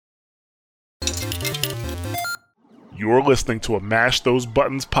You're listening to a Mash Those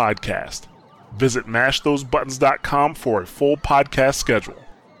Buttons podcast. Visit mashthosebuttons.com for a full podcast schedule.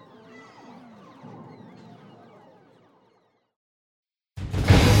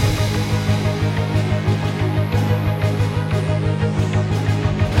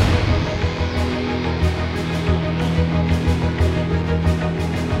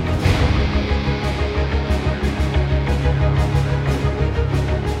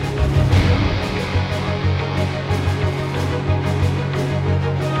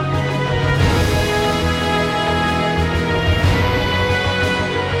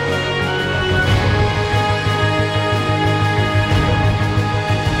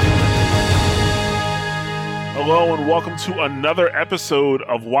 Hello and welcome to another episode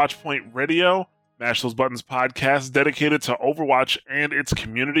of Watchpoint Radio, Mash Those Buttons podcast dedicated to Overwatch and its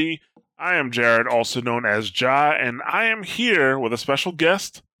community. I am Jared, also known as Ja, and I am here with a special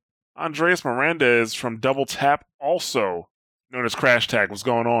guest, Andreas Mirandez from Double Tap, also known as Crash Tag. What's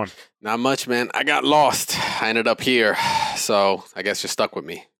going on? Not much, man. I got lost. I ended up here, so I guess you're stuck with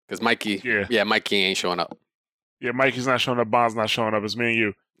me. Because Mikey, Mikey ain't showing up. Yeah, Mikey's not showing up, Bond's not showing up, it's me and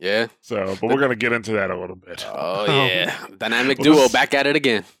you. Yeah. So, but we're going to get into that a little bit. Oh, yeah. Dynamic duo, back at it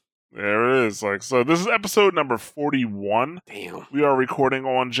again. There it is. So this is episode number 41. Damn. We are recording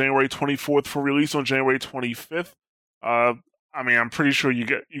on January 24th for release on January 25th. I'm pretty sure you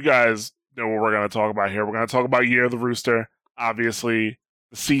guys know what we're going to talk about here. We're going to talk about Year of the Rooster, obviously,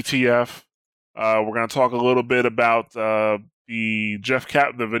 the CTF. We're going to talk a little bit about the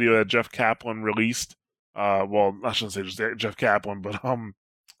video that Jeff Kaplan released. Well, I shouldn't say just Jeff Kaplan, but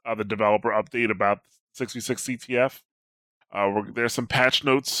the developer update about 6v6 CTF. There's some patch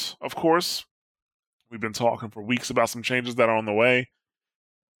notes, of course. We've been talking for weeks about some changes that are on the way.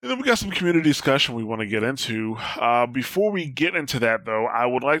 And then we got some community discussion we want to get into. Before we get into that, though, I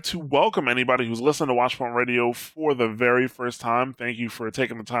would like to welcome anybody who's listening to Watchpoint Radio for the very first time. Thank you for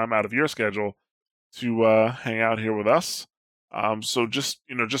taking the time out of your schedule to hang out here with us. So just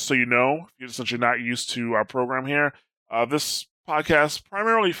so you know, since you're not used to our program here, this podcast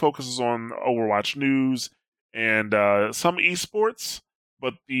primarily focuses on Overwatch news and some esports,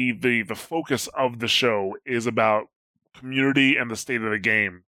 but the focus of the show is about community and the state of the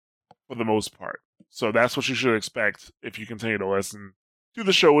game for the most part. So that's what you should expect if you continue to listen to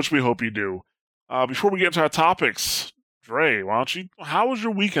the show, which we hope you do. Before we get into our topics, Dre, how was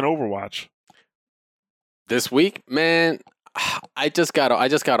your week in Overwatch? This week, man, I just got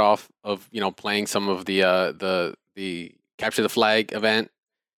off of playing some of the Capture the Flag event.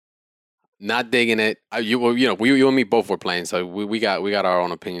 Not digging it. You and me both were playing, so we got our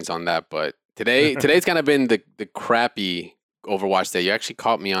own opinions on that. But today's kind of been the crappy Overwatch day. You actually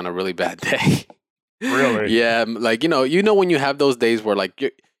caught me on a really bad day. Really? Yeah, like when you have those days where like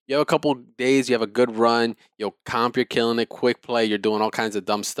you have a couple days, you have a good run, comp, you're killing it, quick play, you're doing all kinds of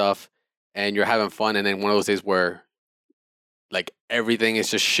dumb stuff, and you're having fun, and then one of those days where like everything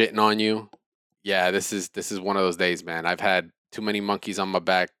is just shitting on you. Yeah, this is one of those days, man. I've had too many monkeys on my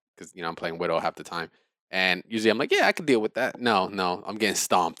back because I'm playing Widow half the time, and usually I'm like, yeah, I can deal with that. No, I'm getting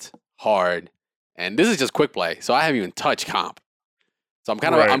stomped hard, and this is just quick play, so I haven't even touched comp. So I'm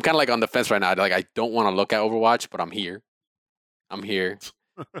kind of like on the fence right now. Like I don't want to look at Overwatch, but I'm here.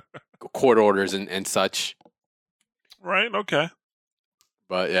 Court orders and such. Right. Okay.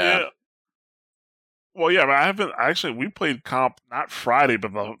 But yeah. Well, yeah, but we played comp not Friday,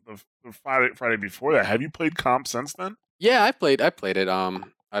 but the Friday before that. Have you played comp since then? Yeah, I played it.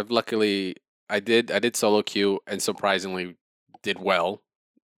 I did solo queue and surprisingly did well.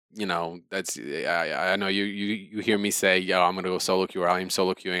 That's I know you hear me say, yo, I'm gonna go solo queue, or I'm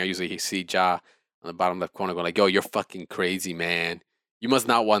solo queuing. I usually see Ja on the bottom left corner going like, yo, you're fucking crazy, man. You must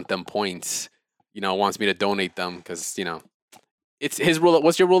not want them points. Wants me to donate them because it's his rule.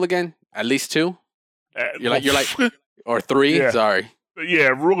 What's your rule again? At least 2. You're like, or 3. Yeah. Sorry. Yeah,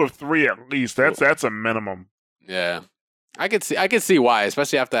 rule of 3 at least. That's a minimum. Yeah, I could see why,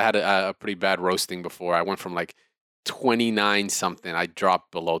 especially after I had a pretty bad roasting before. I went from like 29 something. I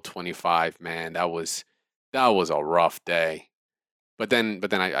dropped below 25. Man, that was a rough day. But then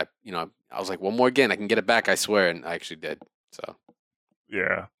I was like, one more again, I can get it back. I swear, and I actually did. So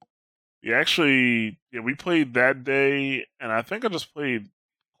yeah. We played that day, and I think I just played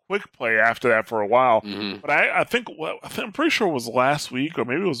quick play after that for a while. Mm-hmm. But I'm pretty sure it was last week, or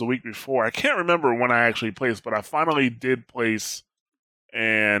maybe it was the week before. I can't remember when I actually placed, but I finally did place,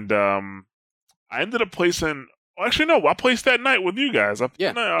 and I ended up placing. Well, actually, no, I placed that night with you guys. We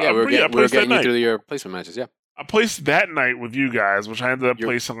were getting you through your placement matches. Yeah, I placed that night with you guys, which I ended up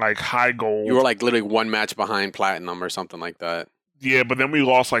placing like high gold. You were like literally one match behind platinum or something like that. Yeah, but then we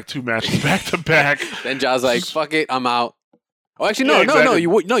lost like 2 matches back to back. Then Ja's like, "Fuck it, I'm out." Oh, actually, no, Yeah, no,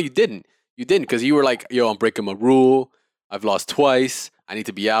 exactly. you didn't. You didn't because you were like, "Yo, I'm breaking my rule. I've lost twice. I need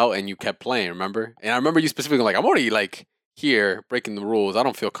to be out," and you kept playing. Remember? And I remember you specifically like, "I'm already like here breaking the rules. I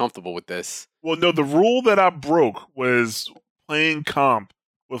don't feel comfortable with this." Well, no, the rule that I broke was playing comp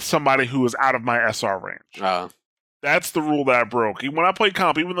with somebody who was out of my SR range. That's the rule that I broke. When I play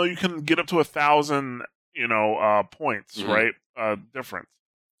comp, even though you can get up to 1,000, points, Mhm. right? Difference.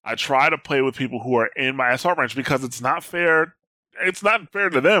 I try to play with people who are in my SR range because it's not fair. It's not fair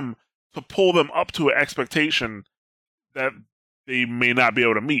to them to pull them up to an expectation that they may not be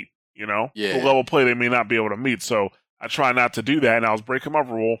able to meet. Yeah. The level play they may not be able to meet. So I try not to do that, and I was breaking my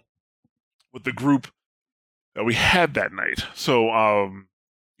rule with the group that we had that night. So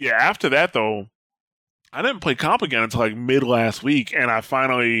yeah, after that though, I didn't play comp again until like mid last week, and I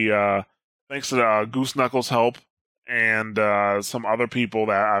finally, thanks to Goose Knuckles' help and some other people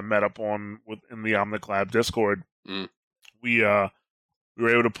that I met up on in the Omniclab Discord, we were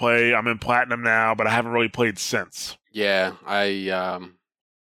able to play. I'm in Platinum now, but I haven't really played since. Yeah, I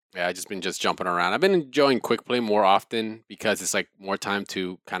just been jumping around. I've been enjoying quick play more often because it's like more time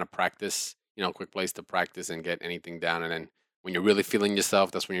to kind of practice. Quick plays to practice and get anything down, and then when you're really feeling yourself,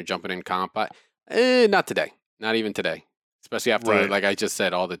 that's when you're jumping in comp. Not today. Not even today. Especially after, Right. like I just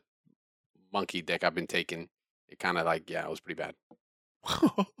said, all the monkey dick I've been taking. It kind of like, yeah, it was pretty bad.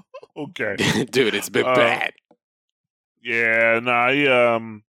 Okay. Dude, it's been bad. Yeah, no, I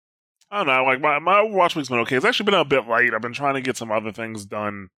don't know. Like my Overwatch week's been okay. It's actually been a bit light. I've been trying to get some other things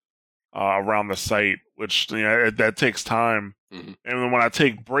done around the site, which that takes time. Mm-hmm. And then when I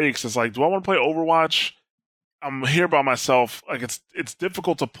take breaks, it's like, do I want to play Overwatch? I'm here by myself. Like it's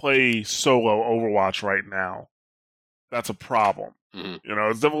difficult to play solo Overwatch right now. That's a problem. Mm-hmm.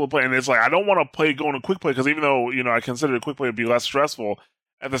 It's difficult to play, and it's like I don't want to play going to quick play because even though I consider quick play to be less stressful,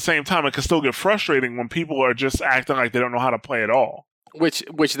 at the same time it can still get frustrating when people are just acting like they don't know how to play at all. Which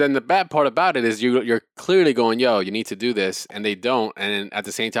then the bad part about it is you're clearly going, yo, you need to do this, and they don't, and then at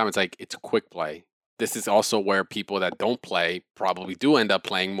the same time it's like it's quick play. This is also where people that don't play probably do end up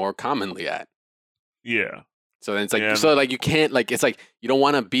playing more commonly at. Yeah. So then it's like you can't it's like you don't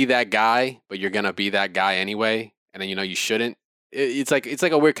want to be that guy, but you're gonna be that guy anyway, and then you shouldn't. It's like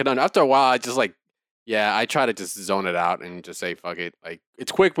a weird conundrum. After a while, I just I try to just zone it out and just say fuck it. Like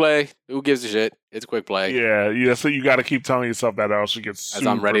it's quick play. Who gives a shit? It's quick play. Yeah. So you got to keep telling yourself that, else you get super as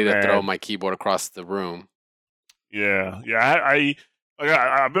I'm ready to mad. throw my keyboard across the room. Yeah.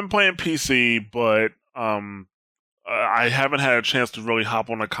 I've been playing PC, but I haven't had a chance to really hop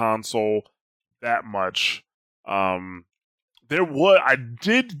on a console that much. I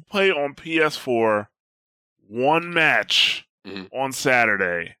did play on PS4 one match on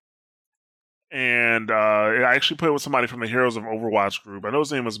Saturday, and I actually played with somebody from the Heroes of Overwatch group. I know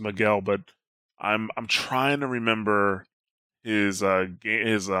his name was Miguel, but I'm trying to remember his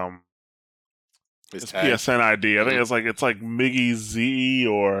PSN ID. I think it's like Miggy Z,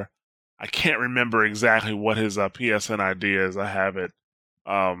 or I can't remember exactly what his PSN ID is. I have it,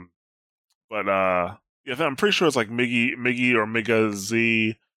 but yeah, I'm pretty sure it's like Miggy or Miga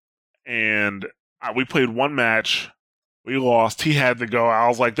Z, and we played one match. We lost. He had to go. I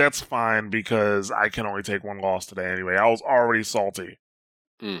was like, that's fine because I can only take one loss today anyway. I was already salty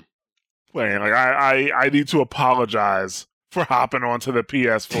playing. Like I need to apologize for hopping onto the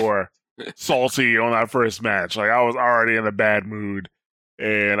PS4 salty on that first match. Like I was already in a bad mood,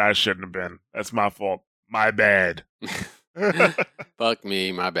 and I shouldn't have been. That's my fault. My bad. Fuck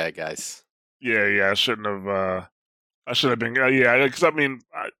me. My bad, guys. Yeah. I shouldn't have. I should have been. Yeah, because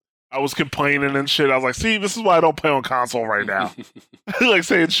I was complaining and shit. I was like, see, this is why I don't play on console right now. Like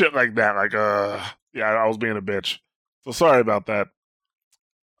saying shit like that. Like, yeah, I was being a bitch. So sorry about that.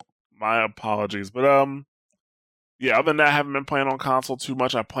 My apologies. But yeah, other than that, I haven't been playing on console too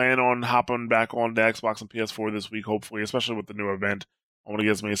much. I plan on hopping back on the Xbox and PS4 this week, hopefully, especially with the new event. I want to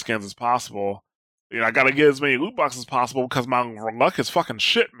get as many skins as possible. I gotta get as many loot boxes as possible because my luck is fucking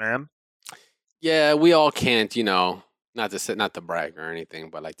shit, man. Yeah, we all can't, not to brag or anything,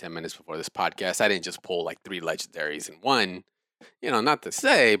 but like 10 minutes before this podcast, I didn't just pull like 3 legendaries in one. Not to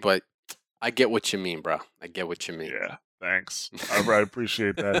say, but I get what you mean, bro. I get what you mean. Yeah, thanks. I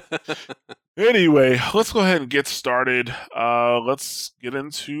appreciate that. Anyway, let's go ahead and get started. Let's get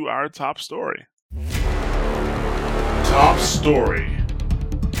into our top story. Top story.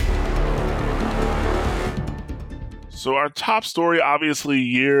 So our top story, obviously,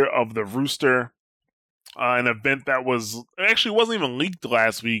 Year of the Rooster, an event that actually wasn't even leaked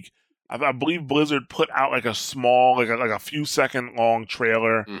last week. I believe Blizzard put out like a small, like a few second long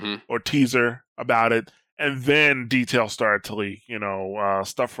trailer or teaser about it, And then details started to leak,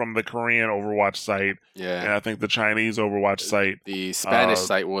 stuff from the Korean Overwatch site, and Yeah. I think the Chinese Overwatch site. The Spanish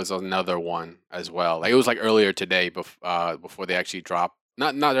site was another one as well. Like it was like earlier today, before they actually dropped.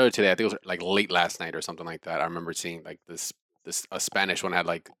 Not earlier today. I think it was like late last night or something like that. I remember seeing like this a Spanish one had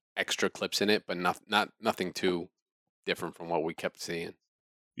like extra clips in it, but nothing too different from what we kept seeing.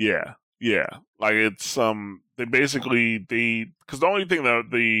 Yeah, yeah. Like it's because the only thing that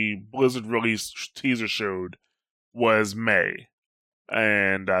the Blizzard release teaser showed was May,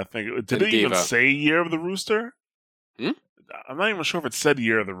 and I think did And it even Diva. say Year of the Rooster? Hmm? I'm not even sure if it said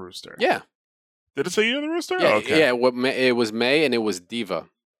Year of the Rooster. Yeah. Did it say Year of the Rooster? Yeah, Oh, okay. yeah. It was May and it was Diva.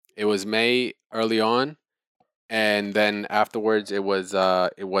 It was May early on, and then afterwards it was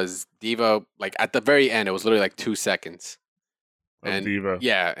Diva. Like at the very end, it was literally like 2 seconds. Of And Diva.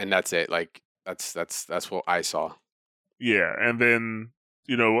 yeah, and that's it. Like that's what I saw. Yeah, and then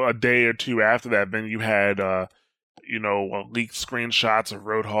a day or two after that, then you had leaked screenshots of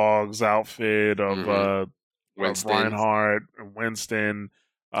Roadhog's outfit of Mhm. of Winston Reinhardt and Winston.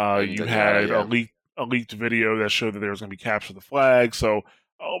 and You Zenyatta, had yeah. a leaked video that showed that there was going to be capture the flag. So,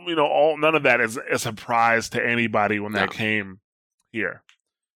 none of that is a surprise to anybody when that No. came here.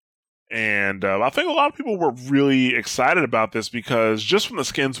 And I think a lot of people were really excited about this because just from the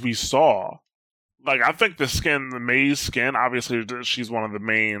skins we saw, like I think the Mei's skin, obviously she's one of the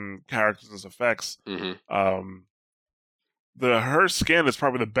main characters as effects. Mm-hmm. Her skin is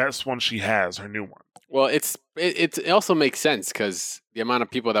probably the best one she has, her new one. Well, it also makes sense because the amount of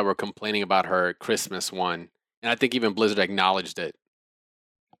people that were complaining about her Christmas one, and I think even Blizzard acknowledged it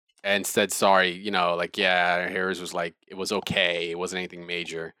and said sorry. Like yeah, hers was like it was okay. It wasn't anything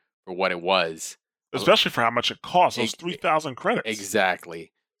major for what it was. Especially for how much it costs. Those Ex- 3,000 credits.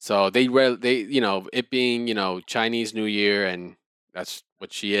 Exactly. So they it being Chinese New Year and that's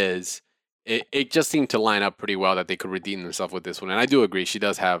what she is. It just seemed to line up pretty well that they could redeem themselves with this one, and I do agree she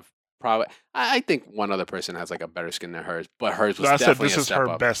does have probably. I think one other person has like a better skin than hers, but hers was So I said definitely this a is step her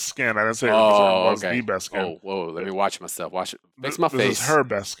up. best skin. I didn't say it Oh, was okay. the best skin. Oh, whoa! Let me watch myself. Watch it. Fix my this face. is her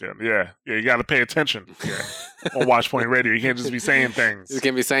best skin. Yeah. You got to pay attention. Yeah. On Watchpoint Radio, you can't just be saying things. You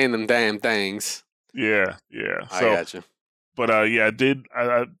can't be saying them damn things. Yeah. I So, got you. but I think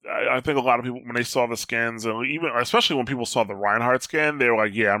a lot of people when they saw the skins, and especially when people saw the Reinhardt skin, they were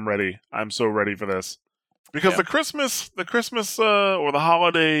like, "Yeah, I'm ready. I'm so ready for this." Because the Christmas or the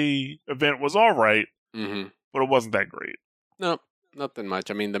holiday event was all right, but it wasn't that great. No, nothing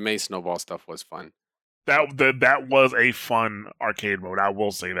much. I mean, the May Snowball stuff was fun. That was a fun arcade mode. I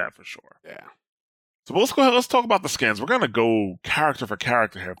will say that for sure. Yeah. So let's go ahead. Let's talk about the skins. We're gonna go character for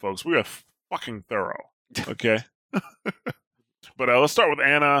character here, folks. We are fucking thorough. Okay. But let's start with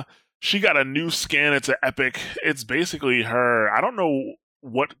Anna. She got a new skin. It's an epic. It's basically her. I don't know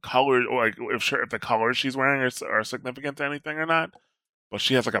what color, like if the colors she's wearing are significant to anything or not. But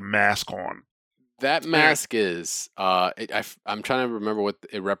she has like a mask on. That mask is. I'm trying to remember what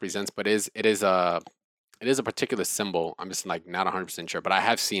it represents, but it is a particular symbol. I'm just like not 100% sure, but I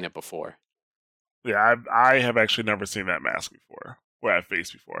have seen it before. Yeah, I have actually never seen that mask before, or that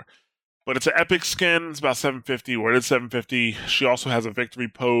face before. But it's an epic skin. It's about $750. Where it's $750. She also has a victory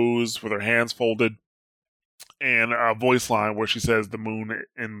pose with her hands folded, and a voice line where she says "the moon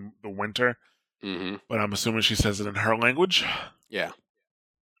in the winter." Mm-hmm. But I'm assuming she says it in her language. Yeah.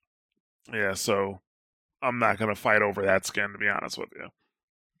 Yeah. So I'm not gonna fight over that skin, to be honest with you.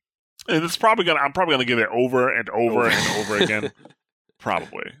 And I'm probably gonna give it over and over and over again.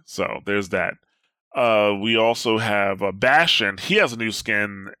 Probably. So there's that. We also have Bastion. He has a new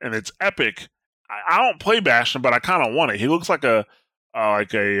skin, and it's epic. I don't play Bastion, but I kind of want it. He looks like a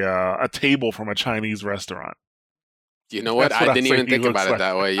table from a Chinese restaurant. You know what? I didn't even think about it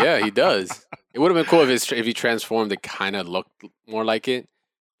that way. Yeah, he does. It would have been cool if he transformed. It kind of looked more like it,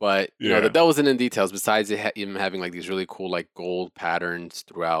 but the devil's in the details. Besides him having like these really cool like gold patterns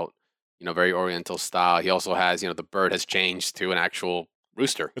throughout, very Oriental style. He also has the bird has changed to an actual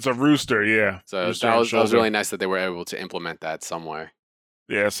rooster. It's a rooster, yeah. So rooster that was really nice that they were able to implement that somewhere.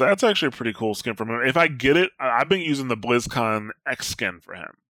 Yeah, so that's actually a pretty cool skin from him. If I get it, I've been using the BlizzCon X skin for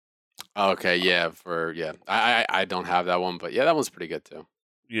him. Okay, yeah, I don't have that one, but yeah, that one's pretty good too.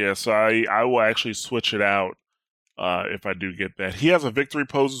 Yeah, so I will actually switch it out if I do get that. He has a victory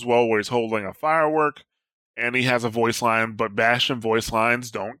pose as well where he's holding a firework, and he has a voice line, but Bastion voice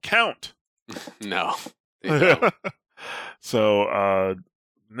lines don't count. No. They don't. So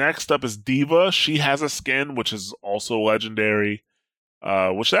next up is Diva. She has a skin which is also legendary,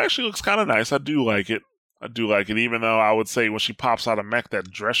 which actually looks kind of nice. I do like it. Even though I would say when she pops out of mech,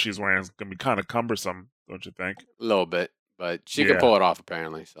 that dress she's wearing is gonna be kind of cumbersome, don't you think? A little bit, but she can pull it off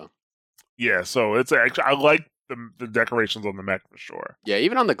apparently. So Yeah, so it's actually I like the decorations on the mech for sure. Yeah,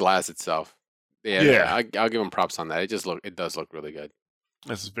 even on the glass itself. Yeah, Yeah. I'll give him props on that. It does look really good.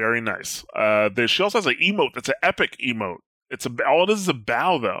 This is very nice. She also has an emote that's an epic emote. All it is a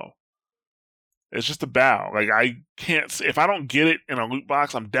bow though. It's just a bow. Like I can't if I don't get it in a loot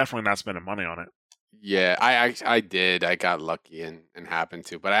box, I'm definitely not spending money on it. Yeah, I did. I got lucky and happened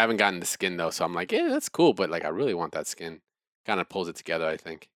to, but I haven't gotten the skin though. So I'm like, yeah, that's cool, but like I really want that skin. Kind of pulls it together, I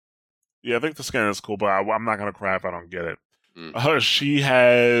think. Yeah, I think the skin is cool, but I'm not gonna cry if I don't get it. Mm. She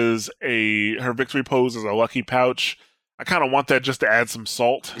has her victory pose is a lucky pouch. I kind of want that just to add some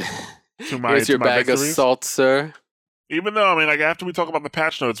salt to my Here's your bag victories. of salt, sir. Even though, I mean, like after we talk about the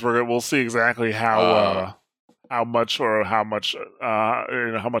patch notes, we'll see exactly how much I'll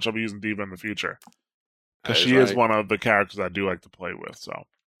be using D.Va in the future, because she is one of the characters I do like to play with. So,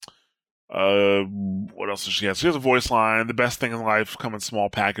 what else does she have? She has a voice line. The best thing in life come in small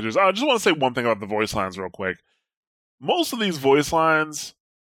packages. I just want to say one thing about the voice lines real quick. Most of these voice lines,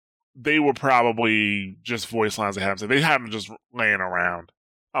 they were probably just voice lines they haven't. They haven't just laying around.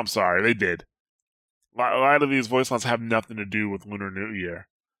 I'm sorry, they did. A lot of these voice lines have nothing to do with Lunar New Year.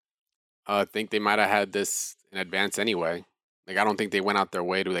 I think they might have had this in advance anyway. Like I don't think they went out their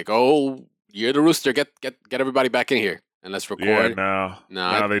way to like, oh, you're the rooster. Get everybody back in here and let's record. Yeah,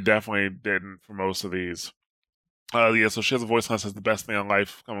 no, they definitely didn't for most of these. Yeah, so she has a voice line that says the best thing in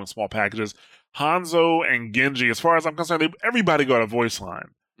life coming in small packages. Hanzo and Genji, as far as I'm concerned, everybody got a voice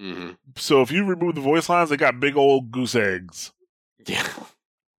line. Mm-hmm. So if you remove the voice lines, they got big old goose eggs. Yeah.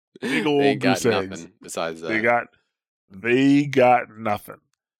 Big old goose eggs. Nothing besides that. They got nothing.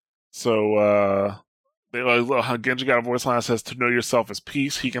 So Genji got a voice line that says to know yourself is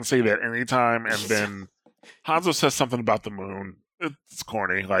peace. He can say that anytime, and then Hanzo says something about the moon. It's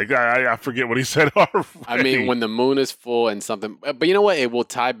corny. Like I forget what he said already. I mean, when the moon is full and something, but you know what? It will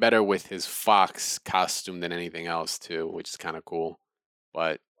tie better with his fox costume than anything else too, which is kind of cool.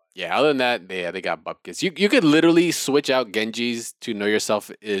 But yeah, other than that, they got bupkis. You could literally switch out Genji's to know yourself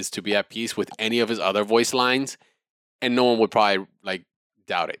is to be at peace with any of his other voice lines, and no one would probably like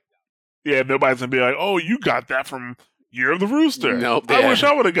doubt it. Yeah, nobody's gonna be like, "Oh, you got that from Year of the Rooster." Nope. I wish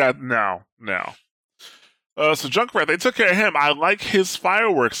I would have got no. So Junkrat, they took care of him. I like his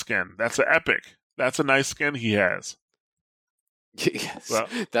fireworks skin. That's an epic. That's a nice skin he has. Yes, well,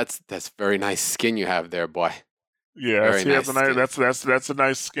 that's very nice skin you have there, boy. Yeah, that's a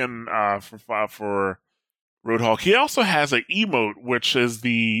nice skin for Roadhog. He also has an emote, which is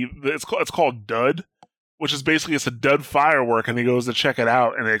it's called Dud, which is basically it's a dud firework, and he goes to check it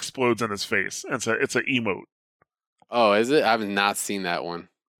out, and it explodes in his face. And it's an emote. Oh, is it? I have not seen that one.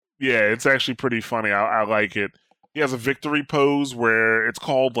 Yeah, it's actually pretty funny. I like it. He has a victory pose where it's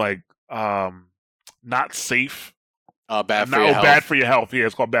called like not safe. Bad for your health. Bad for your health. Yeah,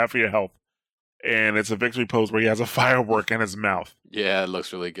 it's called bad for your health. And it's a victory pose where he has a firework in his mouth. Yeah, it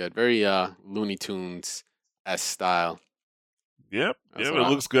looks really good. Very Looney Tunes-esque style. Yep. It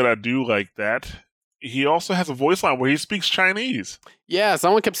looks good. I do like that. He also has a voice line where he speaks Chinese. Yeah,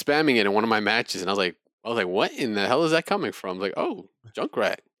 someone kept spamming it in one of my matches, and I was like, what in the hell is that coming from? Like, oh,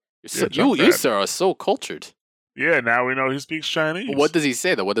 Junkrat. You, sir, are so cultured. Yeah, now we know he speaks Chinese. What does he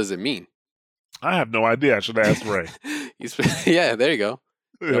say, though? What does it mean? I have no idea. I should ask Ray. Yeah, there you go.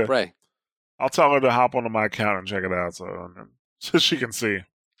 Yeah. Ray. I'll tell her to hop onto my account and check it out so she can see.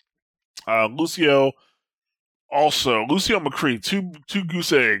 Lucio McCree, two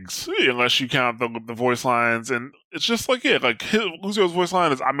goose eggs, unless you count the voice lines. And it's just like Lucio's voice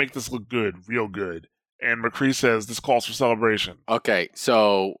line is, I make this look good, real good. And McCree says, this calls for celebration. Okay,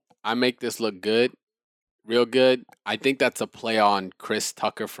 so I make this look good, real good. I think that's a play on Chris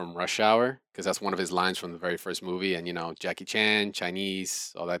Tucker from Rush Hour, because that's one of his lines from the very first movie. And, Jackie Chan,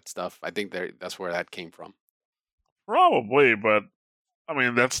 Chinese, all that stuff. I think that's where that came from. Probably, but I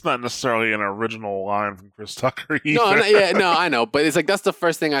mean, that's not necessarily an original line from Chris Tucker either. No, I know. But it's like, that's the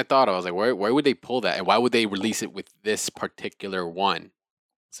first thing I thought of. I was like, where would they pull that? And why would they release it with this particular one?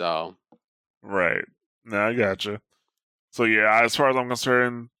 So. Right. No, I gotcha. So yeah, as far as I'm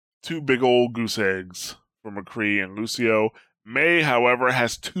concerned, two big old goose eggs for McCree and Lucio. May, however,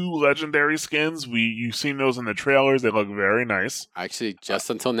 has two legendary skins. You've seen those in the trailers. They look very nice. Actually, just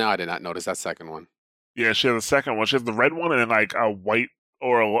until now, I did not notice that second one. Yeah, she has the second one. She has the red one and then like a white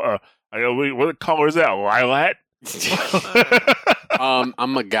or what color is that? Lilac?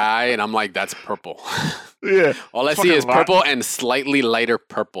 I'm a guy and I'm like, that's purple. Yeah. All I see is purple and slightly lighter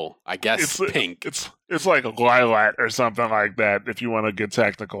purple. I guess pink. It's like a lilac or something like that if you want to get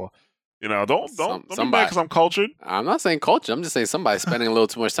technical. Don't be mad because I'm cultured. I'm not saying cultured. I'm just saying somebody's spending a little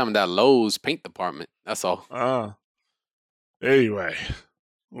too much time in that Lowe's paint department. That's all. Anyway.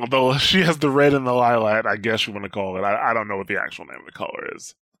 Although she has the red and the lilac, I guess you want to call it. I don't know what the actual name of the color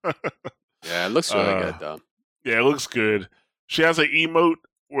is. Yeah, it looks really good though. Yeah, it looks good. She has an emote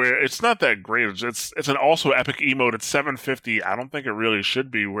where it's not that great. It's an also epic emote. It's 750. I don't think it really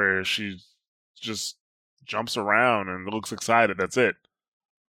should be where she just jumps around and looks excited. That's it.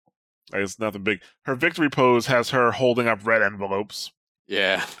 Like, it's nothing big. Her victory pose has her holding up red envelopes.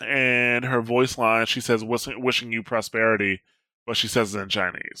 Yeah. And her voice line, she says, wishing you prosperity, but she says it in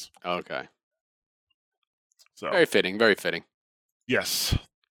Chinese. Okay. So Very fitting. Very fitting. yes.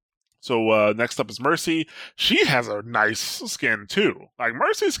 So next up is Mercy. She has a nice skin too. Like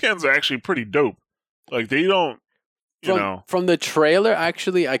Mercy's skins are actually pretty dope. Like they don't, From the trailer,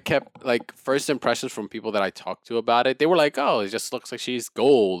 actually, I kept like first impressions from people that I talked to about it. They were like, "Oh, it just looks like she's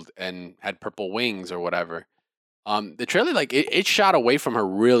gold and had purple wings or whatever." The trailer, like it shot away from her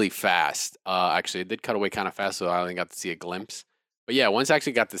really fast. Actually, it did cut away kind of fast, so I only got to see a glimpse. But yeah, once I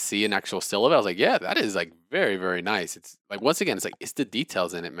actually got to see an actual still of it, I was like, "Yeah, that is like very, very nice." It's like once again, it's the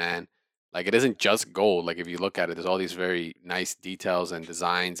details in it, man. Like it isn't just gold. Like if you look at it, there's all these very nice details and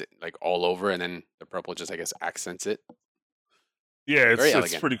designs like all over, and then the purple just I guess accents it. Yeah, Very it's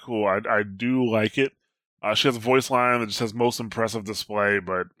elegant. pretty cool. I do like it. She has a voice line that just says most impressive display,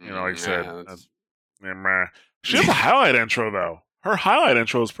 but like I said, meh. She has a highlight intro though. Her highlight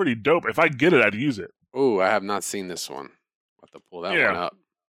intro is pretty dope. If I get it, I'd use it. Ooh, I have not seen this one. I'll have to pull that one up.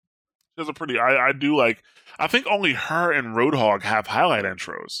 She has a pretty. I do like. I think only her and Roadhog have highlight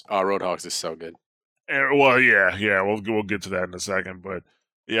intros. Oh, Roadhogs is so good. And, well, yeah, we'll get to that in a second, but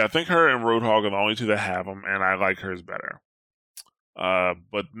yeah, I think her and Roadhog are the only two that have them, and I like hers better.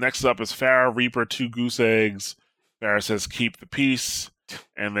 But next up is Farrah Reaper, 2 goose eggs. Farrah says, "Keep the peace,"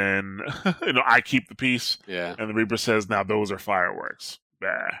 and then I keep the peace. Yeah. And the Reaper says, "Now those are fireworks."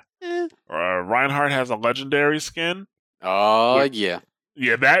 Bah. Eh. Reinhardt has a legendary skin. Oh yeah.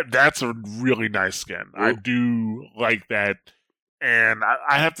 Yeah, that's a really nice skin. Ooh. I do like that, and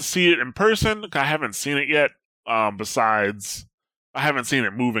I have to see it in person. I haven't seen it yet. Besides, I haven't seen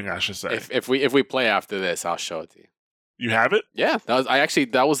it moving. I should say. If we play after this, I'll show it to you. You have it? Yeah,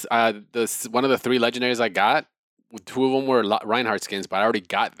 that was one of the 3 legendaries I got. 2 of them were Reinhardt skins, but I already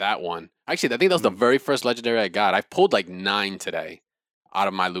got that one. Actually, I think that was the very first legendary I got. I pulled like 9 today out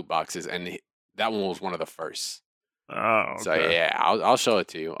of my loot boxes, and that one was one of the first. Oh, okay. So yeah, I'll show it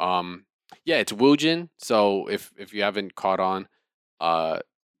to you. Yeah, it's Woojin. So if you haven't caught on,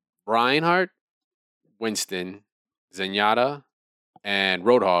 Reinhardt, Winston, Zenyatta, and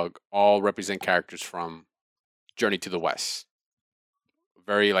Roadhog all represent characters from Journey to the West.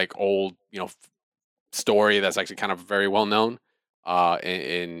 Very like old, story that's actually kind of very well known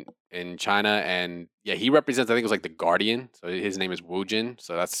in China, and yeah, he represents. I think it was like the Guardian. So his name is Woojin.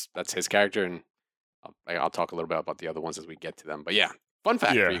 So that's his character, and I'll talk a little bit about the other ones as we get to them. But yeah, fun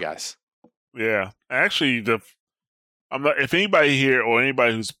fact for you guys. Yeah, actually, if anybody here or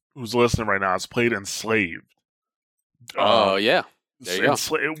anybody who's listening right now has played Enslaved. Oh yeah. There you go.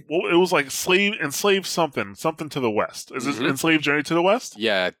 It was like enslaved something to the west. Is it Enslaved Journey to the West?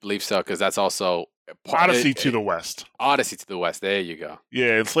 Yeah, I believe so, because that's also Odyssey to the West. Odyssey to the West. There you go.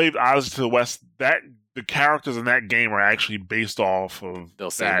 Yeah, Enslaved Odyssey to the West. That the characters in that game are actually based off of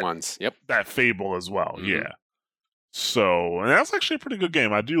those same ones. Yep. That fable as well. Mm-hmm. Yeah. So, and that's actually a pretty good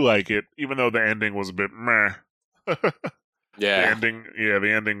game. I do like it, even though the ending was a bit meh. Yeah.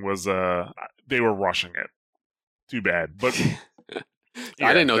 The ending was they were rushing it. Too bad. But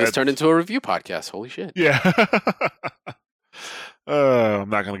I didn't know this turned into a review podcast. Holy shit. Yeah. I'm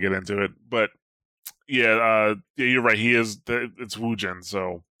not going to get into it, but yeah, you're right. It's Woojin,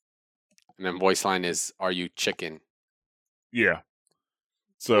 so. And then voice line is, "Are you chicken?" Yeah.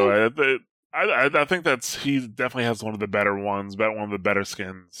 So I think he definitely has one of the better ones, one of the better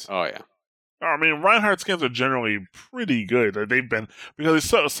skins. Oh yeah. I mean, Reinhardt skins are generally pretty good. They've been,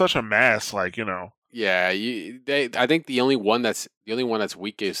 because it's such a mass, like, Yeah, I think the only one that's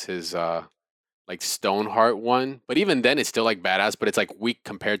weak is his like Stoneheart one. But even then, it's still like badass. But it's like weak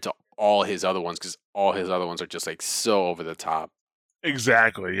compared to all his other ones, because all his other ones are just like so over the top.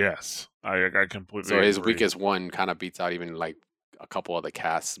 Exactly. Yes, I completely. So his agree. weakest one kind of beats out even like a couple of the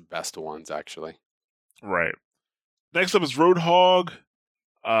cast's best ones, actually. Right. Next up is Roadhog.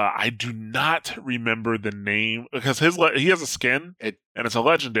 I do not remember the name, because he has a skin and it's a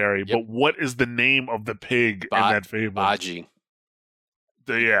legendary. Yep. But what is the name of the pig in that fable? Baji.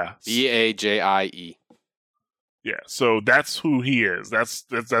 Yeah. Bajaie. Yeah. So that's who he is. That's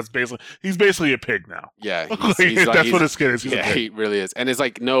basically, he's basically a pig now. Yeah. That's what his skin is. Yeah, he really is. And it's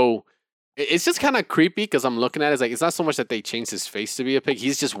like it's just kind of creepy, because I'm looking at it. It's like, it's not so much that they changed his face to be a pig.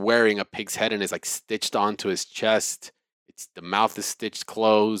 He's just wearing a pig's head, and it's like stitched onto his chest. It's the mouth is stitched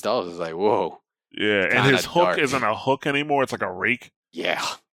closed. I was like, whoa. Yeah, and Kinda his hook dark. isn't a hook anymore. It's like a rake. Yeah,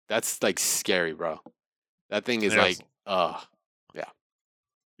 that's like scary, bro. That thing is Yes. like,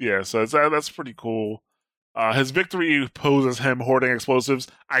 Yeah, so that's pretty cool. His victory poses him hoarding explosives.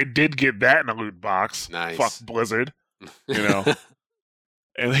 I did get that in a loot box. Nice. Fuck Blizzard. You know.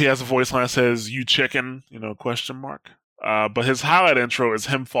 And he has a voice line that says, "You chicken," question mark. But his highlight intro is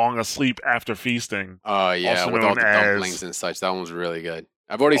him falling asleep after feasting. Oh yeah, Also with all known the dumplings as- and such. That one was really good.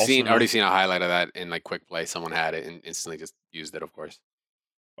 I've already Also seen known- a highlight of that in like quick play. Someone had it and instantly just used it, of course.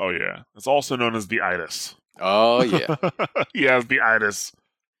 Oh yeah, it's also known as the itis. Oh yeah. He has the itis.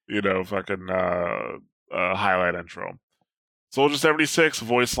 Fucking highlight intro. Soldier 76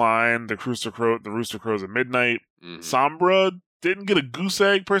 voice line. The rooster crows at midnight. Mhm. Sombra didn't get a goose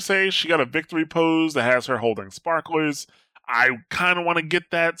egg per se. She got a victory pose that has her holding sparklers. I kind of want to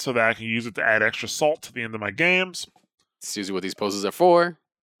get that so that I can use it to add extra salt to the end of my games. It's usually what these poses are for.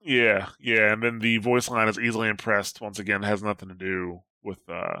 Yeah, and then the voice line is easily impressed. Once again, has nothing to do with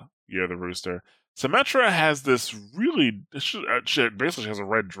the rooster. Symmetra has this really she basically has a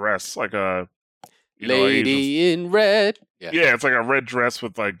red dress, like a Lady in red. Yeah, it's like a red dress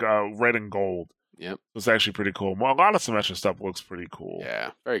with like red and gold. Yep. It's actually pretty cool. Well, a lot of Symmetra stuff looks pretty cool.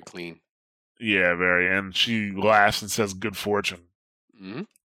 Yeah, very clean. Yeah, very. And she laughs and says "good fortune." Hmm.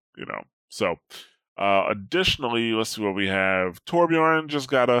 So additionally, let's see what we have. Torbjorn just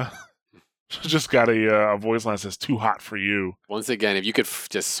got a voice line that says "too hot for you." Once again, if you could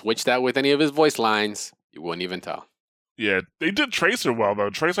just switch that with any of his voice lines, you wouldn't even tell. Yeah, they did Tracer well though.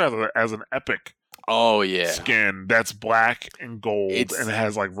 Tracer has an epic Oh yeah. skin that's black and gold, It's- and it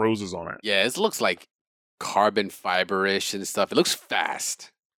has like roses on it. Yeah, it looks like carbon fiber-ish and stuff. It looks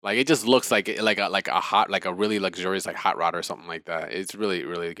fast. Like it just looks like a really luxurious like hot rod or something like that. It's really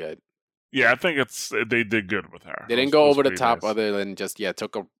really good. Yeah, I think they did good with her. They It didn't was- go it was over the pretty top nice. other than just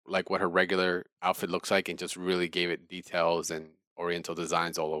took like what her regular outfit looks like and just really gave it details and oriental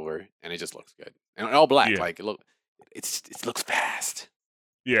designs all over, and it just looks good. And all black, Yeah. like it looks fast.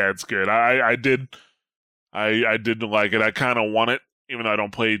 Yeah, it's good. I did like it. I kind of want it, even though I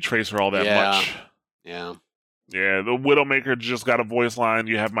don't play Tracer all that Yeah. much. Yeah. Yeah, the Widowmaker just got a voice line.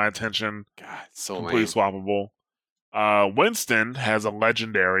 You have my attention. God, it's so Completely lame. swappable. Winston has a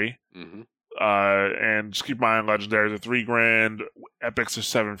legendary. Hmm. And just keep in mind, legendaries are $3,000, epics are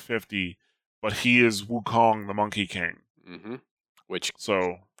 $750, but he is Wukong, the Monkey King. Hmm. Which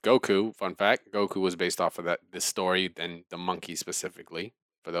So Goku, fun fact, Goku was based off of this story and the monkey specifically.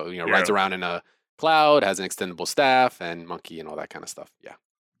 For those, Yeah. rides around in a cloud, has an extendable staff, and monkey and all that kind of stuff. Yeah.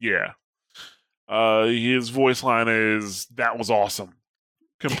 yeah, his voice line is "that was awesome,"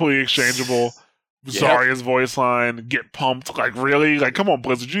 completely exchangeable. Yep. Zarya's voice line, "get pumped." Like really, like come on,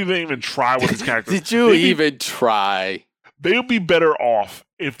 Blizzard, you didn't even try with these characters. Did you They'd be- even try? They would be better off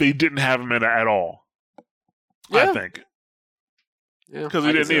if they didn't have him in it at all. I Yeah. think. Yeah, Because I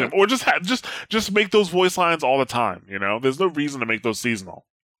we can didn't see need that. them, or just make those voice lines all the time. There's no reason to make those seasonal.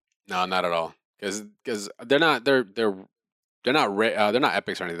 No, not at all. Because they're not they're not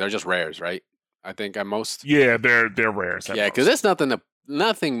epics or anything. They're just rares, right? I think at most. Yeah, they're rare. at Yeah, because most. it's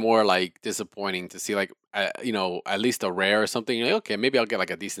nothing more like disappointing to see like at least a rare or something. You're like, okay, maybe I'll get like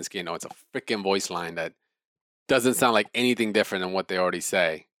a decent skin. No, it's a freaking voice line that doesn't sound like anything different than what they already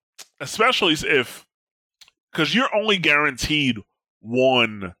say. Especially because you're only guaranteed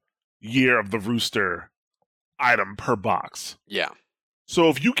 1 year of the Rooster item per box. Yeah. So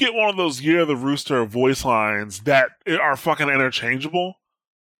if you get one of those Year of the Rooster voice lines that are fucking interchangeable,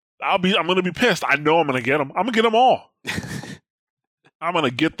 I'm gonna be pissed. I know I'm gonna get them. I'm gonna get them all. I'm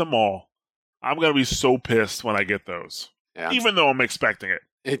gonna get them all. I'm gonna be so pissed when I get those, Yeah. even though I'm expecting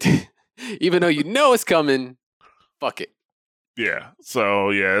it. Even though you know it's coming, fuck it. Yeah.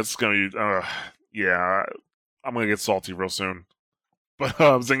 So yeah, it's gonna be. Yeah, I'm gonna get salty real soon. But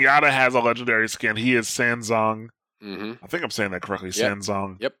Zenyatta has a legendary skin. He is Sanzong. Hmm. I think I'm saying that correctly. Yep.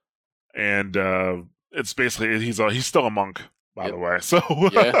 Sanzong. Yep. And it's basically he's still a monk, by Yep. the way. So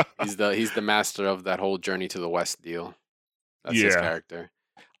Yeah, he's the master of that whole Journey to the West deal. That's his Yeah. character.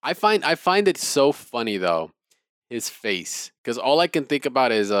 I find it so funny though, his face, because all I can think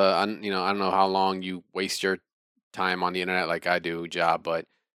about is I don't know how long you waste your time on the internet like I do, job, but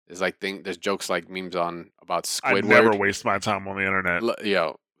there's jokes like memes about I Squidward. never waste my time on the internet.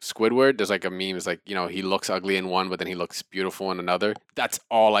 Squidward. There's like a meme. It's like he looks ugly in one, but then he looks beautiful in another. That's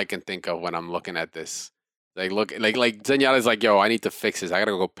all I can think of when I'm looking at this. Like Zenyatta's like, yo, I need to fix this. I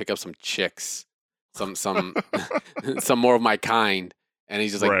gotta go pick up some chicks, some some more of my kind. And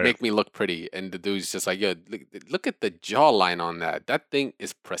he's just like, Right. make me look pretty. And the dude's just like, yo, look at the jawline on that. That thing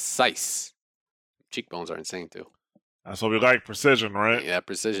is precise. Cheekbones are insane too. That's what we like, precision, right? Yeah,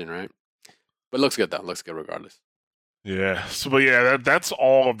 precision, right? But looks good though. Looks good regardless. Yeah. So, but yeah, that's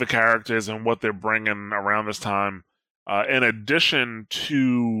all of the characters and what they're bringing around this time. In addition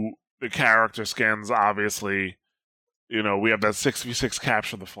to the character skins, obviously, we have that 6v6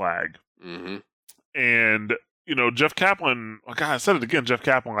 capture the flag. Mm-hmm. And, Jeff Kaplan, God, I said it again, Jeff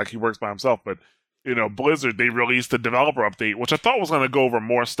Kaplan, like he works by himself, but, Blizzard, they released a developer update, which I thought was going to go over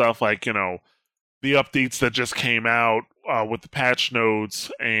more stuff like, the updates that just came out with the patch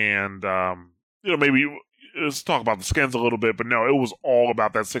notes and, maybe let's talk about the skins a little bit, but no, it was all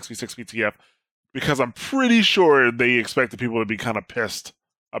about that 6v6 VTF because I'm pretty sure they expected people to be kind of pissed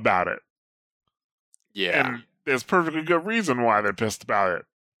about it. Yeah. And there's perfectly good reason why they're pissed about it.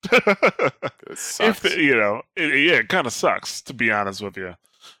 It sucks. It kind of sucks, to be honest with you.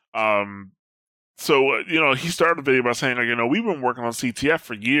 So, he started the video by saying, like, we've been working on CTF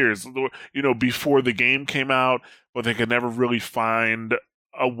for years, before the game came out, but they could never really find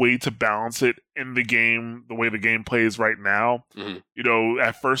a way to balance it in the game the way the game plays right now. Mm-hmm.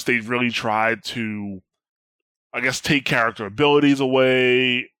 At first they really tried to, I guess, take character abilities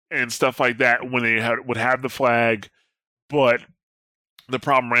away and stuff like that when they would have the flag, but the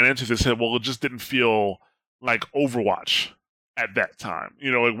problem ran into, they said, well, it just didn't feel like Overwatch at that time,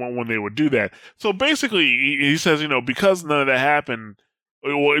 like when they would do that. So basically, he says, because none of that happened,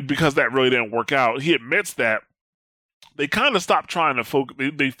 because that really didn't work out, he admits that they kind of stopped trying to focus.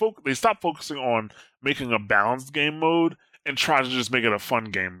 They stopped focusing on making a balanced game mode and try to just make it a fun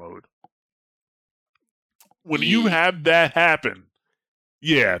game mode. When you have that happen,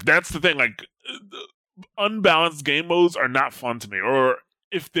 yeah, that's the thing. Like, unbalanced game modes are not fun to me. Or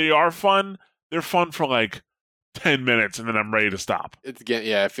if they are fun, they're fun for like 10 minutes and then I'm ready to stop.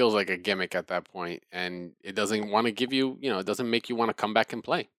 It feels like a gimmick at that point, and it doesn't want to give you, it doesn't make you want to come back and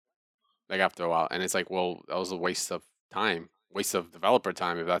play. Like after a while, and it's like, well, that was a waste of time, waste of developer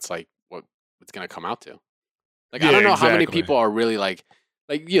time if that's like what it's gonna come out to. Like, I don't know how many people are really like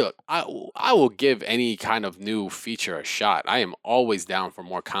I will give any kind of new feature a shot. I am always down for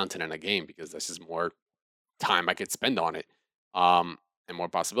more content in a game because this is more time I could spend on it, and more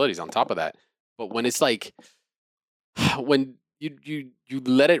possibilities on top of that. But when it's like when you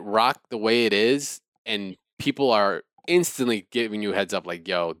let it rock the way it is, and people are instantly giving you heads up like,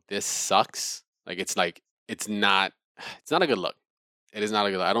 yo, this sucks. It's not a good look. It is not a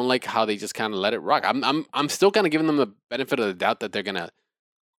good look. I don't like how they just kind of let it rock. I'm still kind of giving them the benefit of the doubt that they're gonna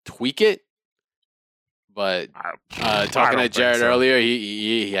tweak it. But talking to Jared earlier,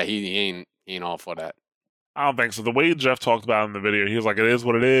 he ain't all for that. I don't think so. The way Jeff talked about it in the video, he was like, it is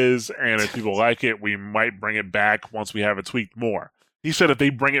what it is, and if people like it, we might bring it back once we have it tweaked more. He said if they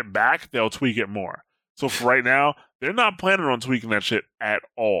bring it back, they'll tweak it more. So for right now, they're not planning on tweaking that shit at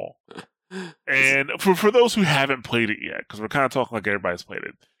all. And for those who haven't played it yet, because we're kind of talking like everybody's played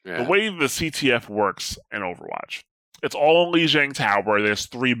it, the way the CTF works in Overwatch, it's all in Lijiang Tower. There's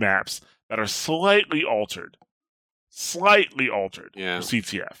 3 maps that are slightly altered for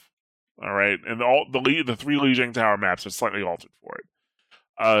CTF. All right, and the 3 Lijiang Tower maps are slightly altered for it.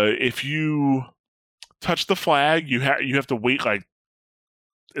 If you touch the flag, you have to wait like,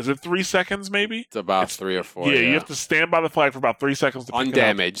 is it 3 seconds? Maybe it's about 3 or 4. Yeah, you have to stand by the flag for about 3 seconds to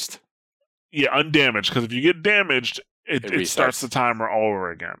undamaged. Yeah, undamaged. Because if you get damaged, it starts the timer all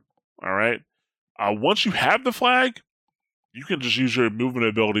over again. All right. Once you have the flag, you can just use your movement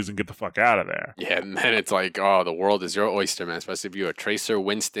abilities and get the fuck out of there. Yeah, and then it's like, oh, the world is your oyster, man. Especially if you're a Tracer,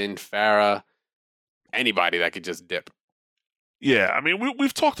 Winston, Pharah, anybody that could just dip. Yeah, I mean,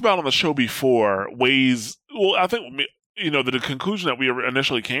 we've talked about on the show before ways. Well, I think the conclusion that we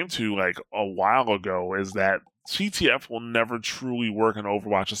initially came to like a while ago is that CTF will never truly work in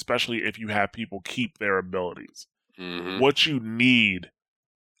Overwatch, especially if you have people keep their abilities. Mm-hmm. What you need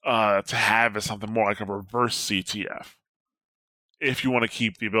to have is something more like a reverse CTF. If you want to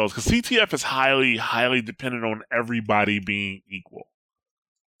keep the abilities, because CTF is highly, highly dependent on everybody being equal.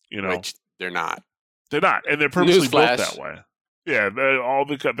 Which they're not. They're not, and they're purposely built that way. Yeah, all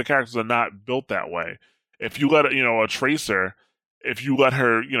the characters are not built that way. If you let a Tracer, if you let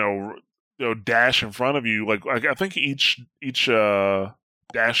her, dash in front of you, like I think each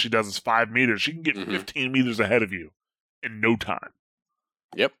dash she does is 5 meters. She can get 15 meters ahead of you in no time.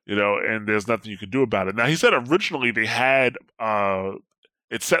 Yep. And there's nothing you can do about it. Now, he said originally they had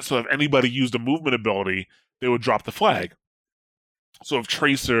it set so if anybody used a movement ability, they would drop the flag. So if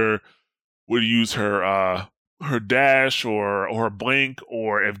Tracer would use her dash or her blink,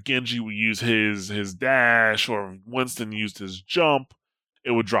 or if Genji would use his dash, or if Winston used his jump,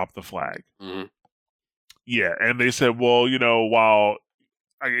 it would drop the flag. Mm-hmm. Yeah, and they said, well, while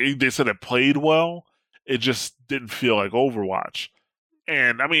they said it played well, it just didn't feel like Overwatch.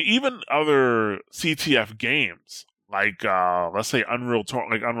 And I mean, even other CTF games, like let's say Unreal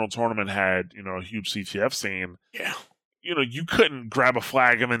Tournament had, a huge CTF scene. Yeah. You couldn't grab a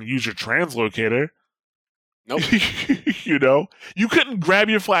flag and then use your translocator. Nope. You couldn't grab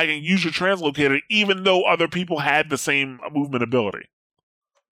your flag and use your translocator even though other people had the same movement ability.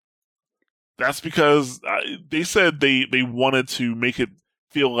 That's because they said they wanted to make it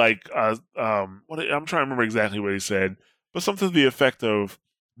feel like I'm trying to remember exactly what he said, but something to the effect of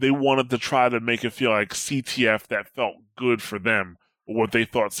they wanted to try to make it feel like CTF that felt good for them, or what they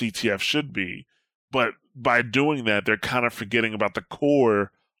thought CTF should be. But by doing that, they're kind of forgetting about the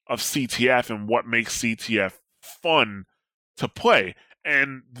core of CTF and what makes CTF fun to play.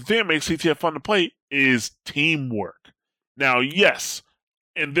 And the thing that makes CTF fun to play is teamwork. Now, yes,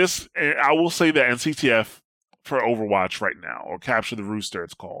 I will say that in CTF for Overwatch right now, or Capture the Rooster,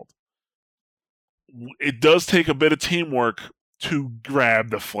 it's called, it does take a bit of teamwork to grab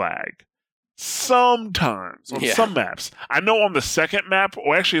the flag. Sometimes, on some maps. I know on the second map,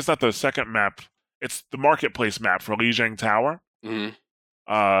 or actually it's not the second map, it's the Marketplace map for Lijiang Tower. Mm-hmm.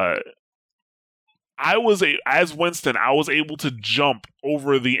 As Winston, I was able to jump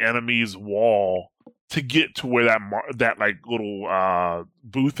over the enemy's wall to get to where that like little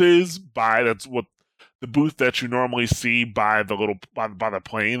booth is. That's what the booth that you normally see by the by the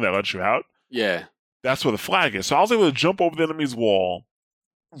plane that lets you out. Yeah, that's where the flag is. So I was able to jump over the enemy's wall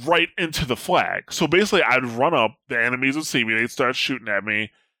right into the flag. So basically, I'd run up, the enemies would see me, they'd start shooting at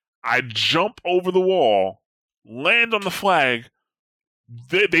me. I'd jump over the wall, land on the flag.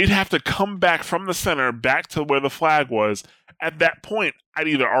 They'd have to come back from the center back to where the flag was. At that point, I'd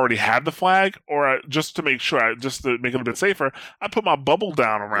either already had the flag, or just to make it a bit safer, I put my bubble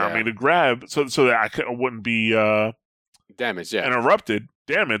down around me to grab, so that I wouldn't be damaged,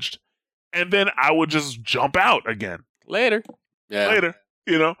 damaged, and then I would just jump out again later.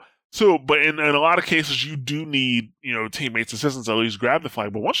 So, but in a lot of cases, you do need, teammates' assistance to at least grab the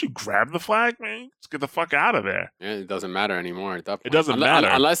flag. But once you grab the flag, man, just get the fuck out of there. Yeah, it doesn't matter anymore at that point. It doesn't matter.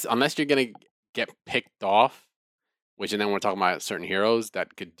 Unless you're going to get picked off, which, and then we're talking about certain heroes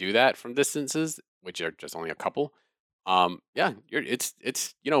that could do that from distances, which are just only a couple. It's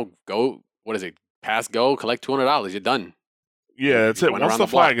go, what is it? Pass go, collect $200, you're done. Yeah, that's it. Once the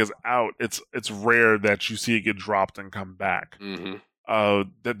flag is out, it's rare that you see it get dropped and come back. Mm-hmm.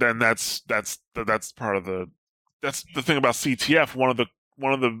 Then that's part of that's the thing about CTF. One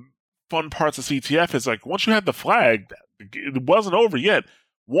of the fun parts of CTF is like once you had the flag, it wasn't over yet.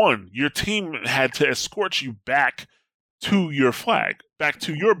 Your team had to escort you back to your flag, back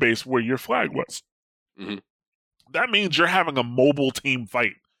to your base where your flag was. Mm-hmm. That means you're having a mobile team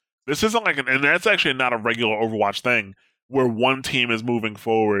fight. This isn't and that's actually not a regular Overwatch thing where one team is moving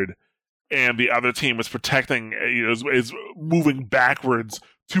forward and the other team is protecting, is moving backwards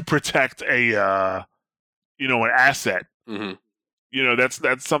to protect an asset. Mm-hmm.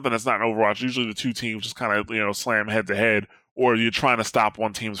 That's something that's not in Overwatch. Usually the two teams just kind of slam head to head, or you're trying to stop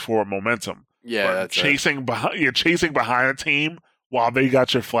one team's forward momentum. Yeah, that's chasing behind. You're chasing behind a team while they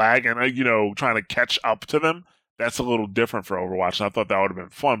got your flag, and trying to catch up to them. That's a little different for Overwatch, and I thought that would have been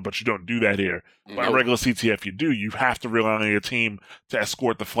fun, but you don't do that here. But in regular CTF, you do. You have to rely on your team to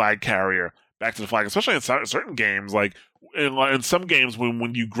escort the flag carrier back to the flag, especially in certain games. Like, in some games,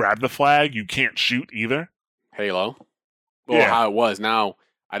 when you grab the flag, you can't shoot either. Halo? Well, how it was. Now,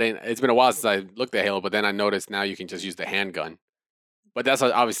 it's been a while since I looked at Halo, but then I noticed now you can just use the handgun. But that's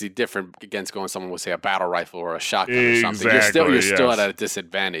obviously different against going someone with, say, a battle rifle or a shotgun or something. You're still at a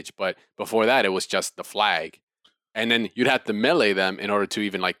disadvantage. But before that, it was just the flag. And then you'd have to melee them in order to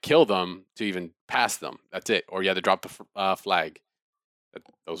even kill them, to even pass them. That's it. Or you had to drop the flag.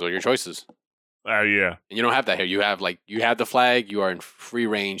 Those are your choices. Yeah. And you don't have that here. You have the flag. You are in free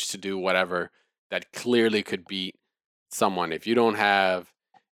range to do whatever that clearly could beat someone. If you don't have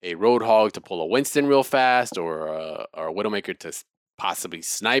a Roadhog to pull a Winston real fast, or a Widowmaker to possibly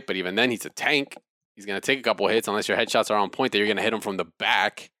snipe, but even then he's a tank. He's going to take a couple hits unless your headshots are on point that you're going to hit him from the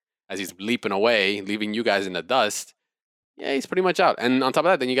back as he's leaping away, leaving you guys in the dust. Yeah, he's pretty much out. And on top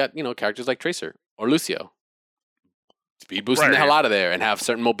of that, then you got, characters like Tracer or Lucio. Speed boosting the hell out of there and have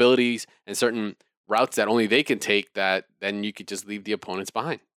certain mobilities and certain routes that only they can take, that then you could just leave the opponents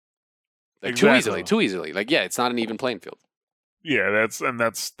behind. Too easily. It's not an even playing field. Yeah, that's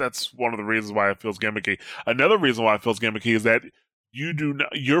one of the reasons why it feels gimmicky. Another reason why it feels gimmicky is that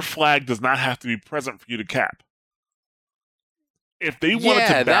your flag does not have to be present for you to cap. If they wanted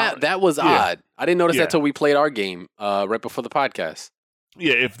to balance, that was odd. I didn't notice that till we played our game right before the podcast.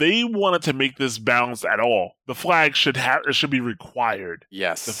 Yeah, if they wanted to make this balanced at all, the flag should be required.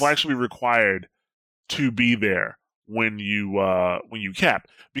 Yes, the flag should be required to be there when you cap,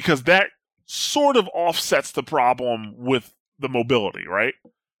 because that sort of offsets the problem with the mobility, right?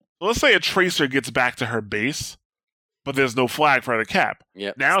 So let's say a tracer gets back to her base, but there's no flag for her to cap.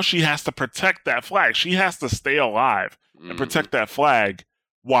 Yep. Now she has to protect that flag. She has to stay alive and protect that flag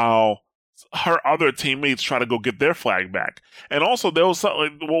while her other teammates try to go get their flag back. And also, there was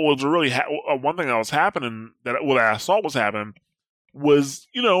something. What was really one thing that was happening that I saw was happening was,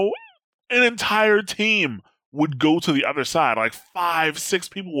 an entire team would go to the other side. Like 5, 6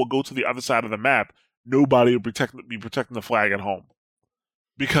 people will go to the other side of the map. Nobody would be protecting the flag at home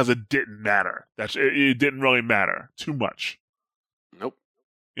because it didn't matter. It didn't really matter too much. Nope.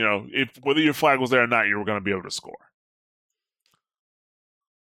 If whether your flag was there or not, you were going to be able to score.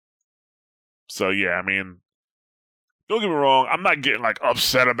 So yeah, I mean, don't get me wrong. I'm not getting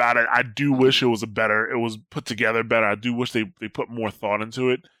upset about it. I do wish it was put together better. I do wish they put more thought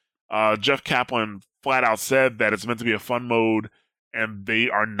into it. Jeff Kaplan flat out said that it's meant to be a fun mode, and they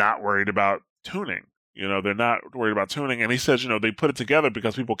are not worried about tuning. They're not worried about tuning, and he says, they put it together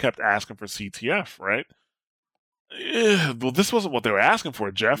because people kept asking for CTF, right? Well, this wasn't what they were asking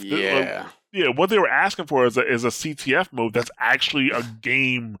for, Jeff. Yeah. What they were asking for is a CTF mode that's actually a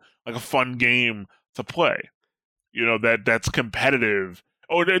game, like a fun game to play. That's competitive.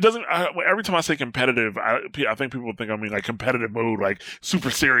 Oh, it doesn't. Every time I say competitive, I think people think I mean like competitive mode, like super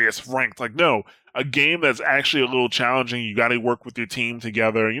serious, ranked. Like, no, a game that's actually a little challenging. You got to work with your team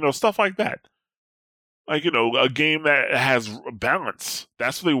together. Stuff like that. Like, a game that has balance.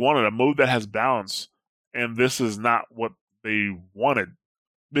 That's what they wanted. A mode that has balance. And this is not what they wanted.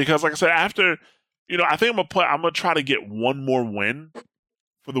 Because, like I said, after, I think I'm gonna try to get one more win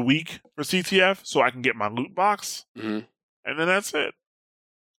for the week for CTF so I can get my loot box. Mm-hmm. And then that's it.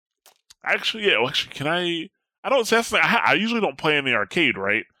 Actually, can I don't say that's I usually don't play in the arcade,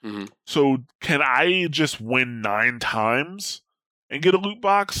 right? Mm-hmm. So can I just win 9 times and get a loot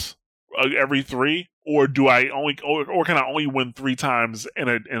box every 3? Or do I or can I only win 3 times in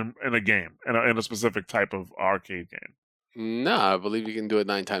a game, in a specific type of arcade game? No, I believe you can do it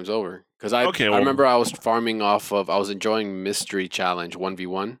 9 times over. Because I remember I was farming I was enjoying Mystery Challenge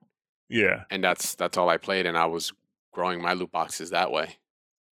 1v1. Yeah. And that's all I played, and I was growing my loot boxes that way.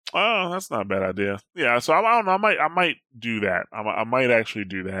 Oh, that's not a bad idea. Yeah, so I don't know. I might do that. I might actually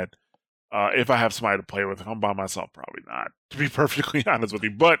do that. If I have somebody to play with. If I'm by myself, probably not. To be perfectly honest with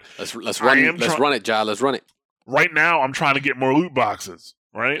you, but let's run it, Ja. Let's run it. Right now, I'm trying to get more loot boxes.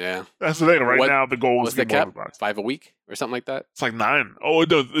 Right? Yeah, that's the thing. Right now, the goal is to get more loot boxes. 5 a week or something like that. It's like 9. Oh,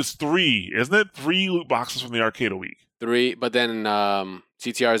 it's 3, isn't it? 3 loot boxes from the arcade a week. 3, but then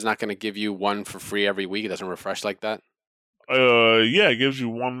CTR is not going to give you 1 for free every week. It doesn't refresh like that. Yeah, it gives you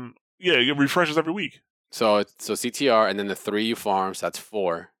 1. Yeah, it refreshes every week. So CTR and then the 3 you farm, so that's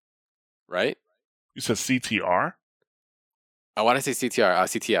 4. Right? You said CTR? Oh, why did I say CTR?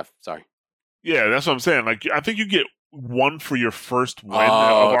 CTF, sorry. Yeah, that's what I'm saying. Like, I think you get 1 for your first win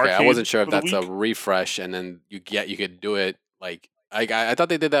of arcade. I wasn't sure if that's a refresh, and then you could do it like I thought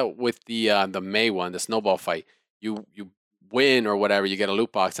they did that with the May one, the snowball fight. You win or whatever, you get a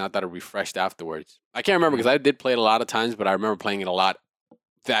loot box, and I thought it refreshed afterwards. I can't remember because I did play it a lot of times, but I remember playing it a lot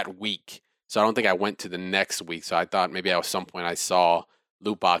that week. So I don't think I went to the next week. So I thought maybe at some point I saw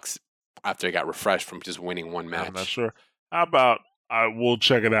loot box after it got refreshed from just winning 1 match. I'm not sure. How about we'll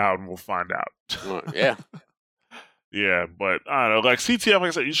check it out and we'll find out. Yeah. Yeah, but I don't know. Like CTF, like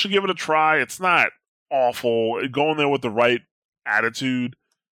I said, you should give it a try. It's not awful. Go in there with the right attitude.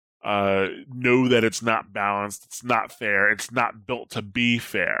 Know that it's not balanced. It's not fair. It's not built to be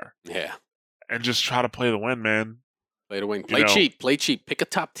fair. Yeah. And just try to play the win, man. Play to win. Play cheap. Play cheap. Pick a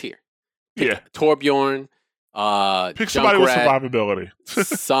top tier. Pick Torbjorn. Pick somebody with survivability.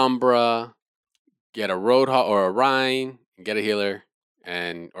 Sombra. Get a Roadhog or a Rhine. Get a healer.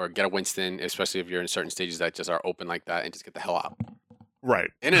 Or get a Winston, especially if you're in certain stages that just are open like that, and just get the hell out. Right.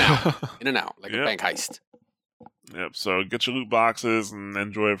 In and out. In and out. Like a bank heist. Yep. So get your loot boxes and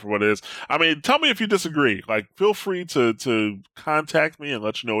enjoy it for what it is. I mean, tell me if you disagree. Like, feel free to contact me and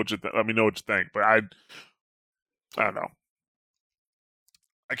let me know what you think. But I don't know.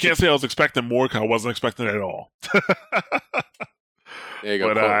 I can't say I was expecting more because I wasn't expecting it at all. There you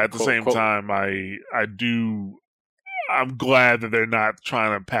go. But at the same time, I'm glad that they're not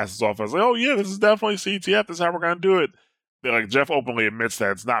trying to pass this off as like, oh yeah, this is definitely CTF. This is how we're gonna do it. They're like, Jeff openly admits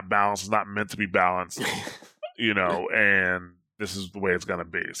that it's not balanced. It's not meant to be balanced. And this is the way it's gonna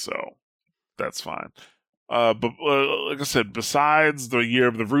be. So that's fine. But like I said, besides the Year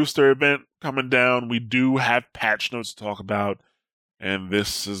of the Rooster event coming down, we do have patch notes to talk about, and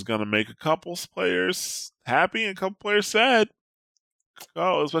this is gonna make a couple players happy and a couple players sad.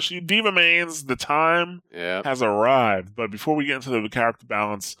 Oh, especially Diva mains, the time Yeah. has arrived. But before we get into the character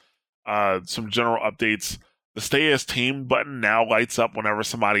balance, some general updates. The Stay as Team button now lights up whenever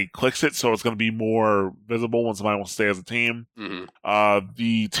somebody clicks it, so it's going to be more visible when somebody wants to stay as a team. Mm-hmm.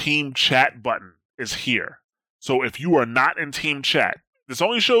 The Team Chat button is here. So if you are not in Team Chat, this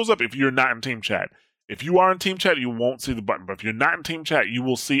only shows up if you're not in Team Chat. If you are in Team Chat, you won't see the button. But if you're not in Team Chat, you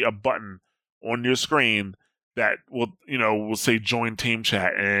will see a button on your screen that will say Join Team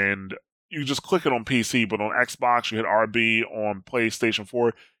Chat, and you just click it on PC. But on Xbox, you hit RB. On PlayStation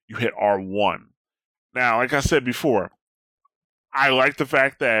 4, you hit R1. Now, like I said before, I like the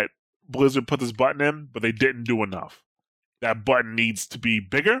fact that Blizzard put this button in, but they didn't do enough. That button needs to be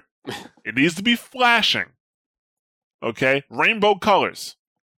bigger. It needs to be flashing. Okay? Rainbow colors.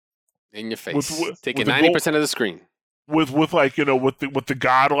 In your face. Taking with 90% of the screen. With the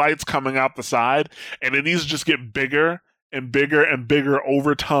god lights coming out the side, and it needs to just get bigger and bigger and bigger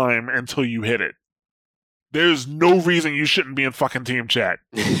over time until you hit it. There's no reason you shouldn't be in fucking Team Chat.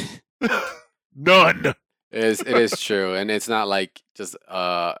 None. It is true, and it's not like just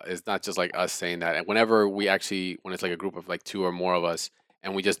it's not just like us saying that. And whenever when it's like a group of like 2 or more of us,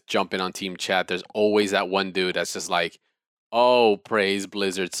 and we just jump in on Team Chat, there's always that one dude that's just like, "Oh, praise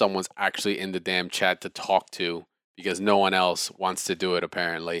Blizzard! Someone's actually in the damn chat to talk to because no one else wants to do it."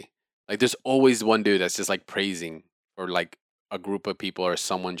 Apparently, like there's always one dude that's just like praising, or like a group of people or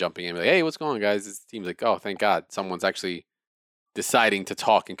someone jumping in, like, "Hey, what's going on, guys?" This team's like, "Oh, thank God, someone's actually deciding to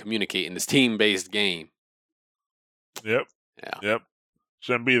talk and communicate in this team-based game." Yep. Yeah. Yep.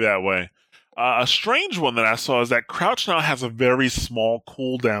 Shouldn't be that way. A strange one that I saw is that Crouch now has a very small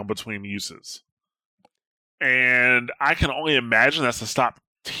cooldown between uses. And I can only imagine that's to stop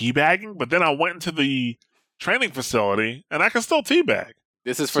teabagging, but then I went into the training facility and I can still teabag.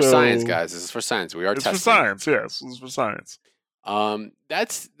 This is for science, guys. This is for science. We are testing. It's for science, yes. This is for science.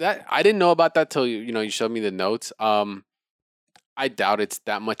 That's that. I didn't know about that till you showed me the notes. I doubt it's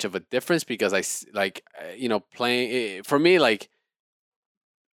that much of a difference because playing for me, like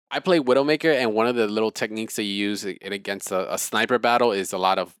I play Widowmaker, and one of the little techniques that you use against a sniper battle is a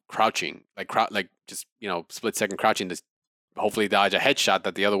lot of crouching, like just split second crouching to hopefully dodge a headshot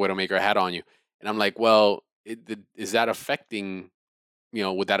that the other Widowmaker had on you. And I'm like, well, is that affecting?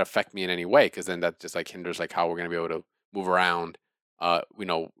 Would that affect me in any way? Because then that just like hinders like how we're gonna be able to move around.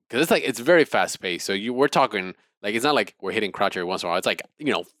 Because it's very fast paced. So we're talking. Like, it's not like we're hitting crouch every once in a while. It's like,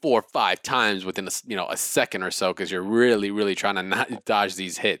 4 or 5 times within a second or so, because you're really, really trying to not dodge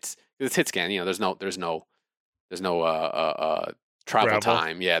these hits. It's hit scan. There's no travel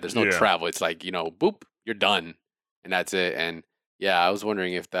time. Yeah, there's no travel. It's like, boop, you're done, and that's it. And yeah, I was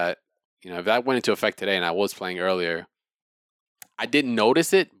wondering if that went into effect today, and I was playing earlier. I didn't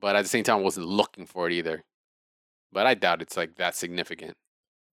notice it, but at the same time, I wasn't looking for it either. But I doubt it's like that significant.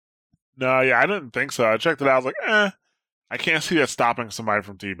 No, yeah, I didn't think so. I checked it out. I was like, I can't see that stopping somebody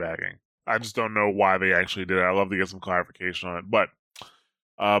from teabagging. I just don't know why they actually did it. I'd love to get some clarification on it. But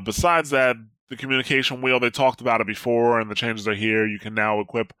besides that, the communication wheel, they talked about it before, and the changes are here. You can now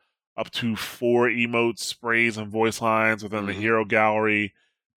equip up to 4 emotes, sprays, and voice lines within the hero gallery.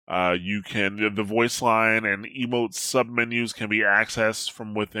 The voice line and emote submenus can be accessed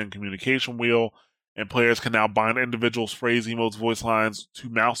from within communication wheel. And players can now bind individual sprays, emotes, voice lines to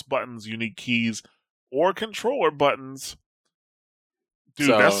mouse buttons, unique keys, or controller buttons. Dude,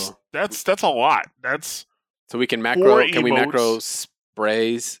 so, that's a lot. So we can macro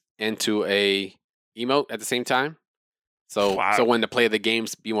sprays into a emote at the same time? So when the play of the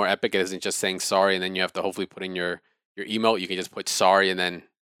games be more epic, it isn't just saying sorry and then you have to hopefully put in your emote. You can just put sorry and then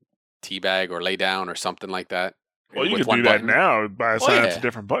teabag or lay down or something like that. Well, you can do that now by assigning to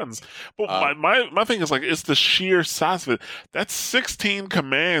different buttons. But my thing is, like, it's the sheer size of it. That's 16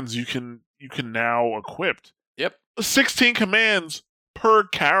 commands you can now equip. Yep. 16 commands per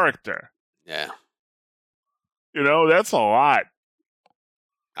character. Yeah. That's a lot.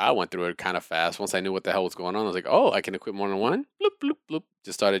 I went through it kind of fast. Once I knew what the hell was going on, I was like, oh, I can equip more than one? Bloop, bloop, bloop.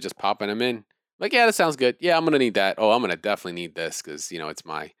 Just started popping them in. Like, yeah, that sounds good. Yeah, I'm going to need that. Oh, I'm going to definitely need this because,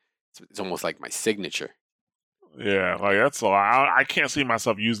 it's almost like my signature. Yeah, like that's a lot. I can't see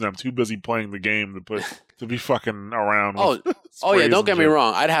myself using them. I'm too busy playing the game to be fucking around. Oh yeah, don't get me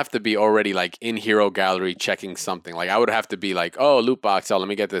wrong. I'd have to be already like in Hero Gallery checking something. Like I would have to be like, oh, loot box. Oh, let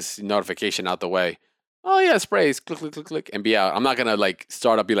me get this notification out the way. Oh yeah, sprays. Click, click, click, click, and be out. I'm not gonna like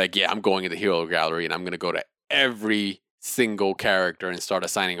start up. Be like, yeah, I'm going into Hero Gallery and I'm gonna go to every single character and start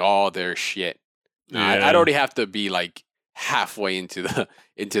assigning all their shit. Yeah. I'd already have to be like halfway into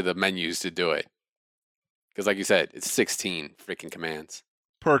the menus to do it. Because like you said, it's 16 freaking commands.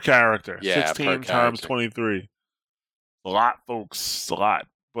 Per character. Yeah, 16 times 23. A lot, folks. A lot.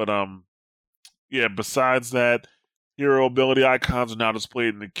 But yeah, besides that, hero ability icons are now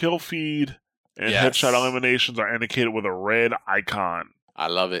displayed in the kill feed, and headshot Yes. eliminations are indicated with a red icon. I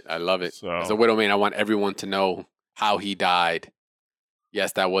love it. I love it. So, As a Widowmain, I want everyone to know how he died.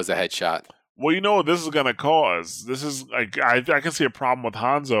 Yes, that was a headshot. well, you know what this is going to cause? This is like I can see a problem with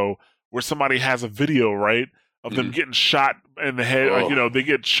Hanzo where somebody has a video, right, of them getting shot in the head. Like, you know, they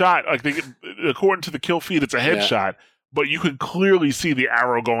get shot. Like they get, according to the kill feed, it's a headshot, but you can clearly see the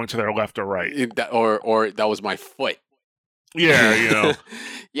arrow going to their left or right. Or that was my foot. Yeah, you know.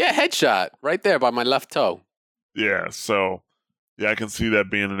 Yeah, headshot right there by my left toe. Yeah, so yeah, I can see that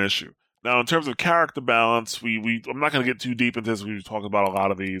being an issue. Now, in terms of character balance, I'm not going to get too deep into this. We've talked about a lot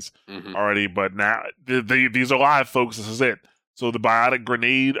of these already, but now these are live, folks. This is it. So the biotic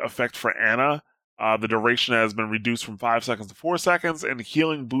grenade effect for Ana, the duration has been reduced from 5 seconds to 4 seconds, and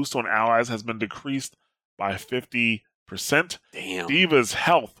healing boost on allies has been decreased by 50%. Damn. D.Va's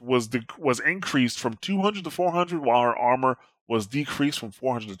health was increased from 200 to 400, while her armor was decreased from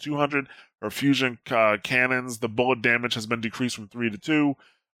 400 to 200. Her fusion cannons, the bullet damage has been decreased from 3 to 2,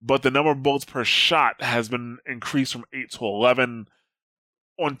 but the number of bullets per shot has been increased from 8 to 11.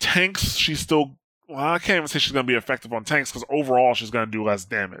 On tanks, she's still... Well, I can't even say she's going to be effective on tanks, because overall she's going to do less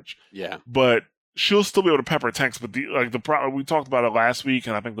damage. Yeah. But she'll still be able to pepper tanks, but we talked about it last week,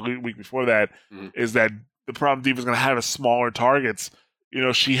 and I think the week before that, is that the problem D.Va's going to have is smaller targets. You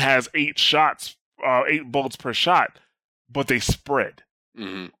know, she has 8 bullets per shot, but they spread.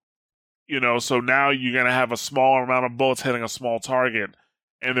 You know, so now you're going to have a smaller amount of bullets hitting a small target,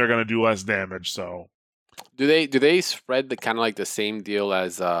 and they're going to do less damage. So, do they spread the kind of like the same deal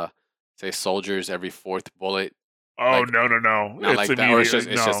as say soldiers every 4th bullet? Oh, like, no, not it's like immediate. That, or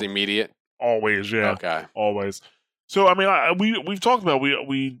it's just immediate. Always, yeah. Okay, always. So I mean, we've talked about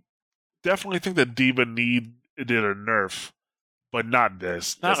we definitely think that D.Va did a nerf, but not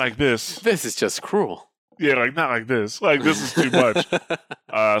this. Not like this. This is just cruel. Yeah, like not like this. Like this is too much.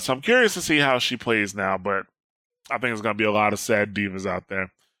 So I'm curious to see how she plays now, but I think there's gonna be a lot of sad divas out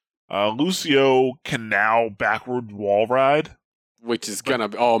there. Lucio can now backward wall ride, which is gonna.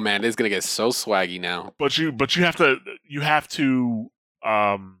 Oh man, it's gonna get so swaggy now. But you have to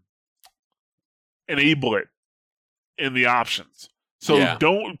enable it in the options. So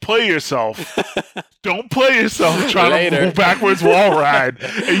don't play yourself. Don't play yourself trying to move backwards wall ride,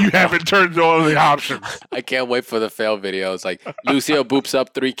 and you haven't turned on the options. I can't wait for the fail video. It's like Lucio boops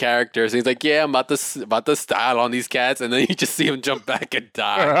up 3 characters, and he's like, "Yeah, I'm about to style on these cats," and then you just see him jump back and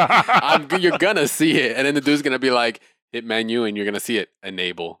die. You're gonna see it, and then the dude's gonna be like, "Hit menu," and you're gonna see it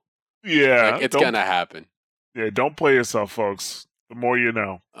enable. Yeah, like, it's gonna happen. Yeah, don't play yourself, folks. The more you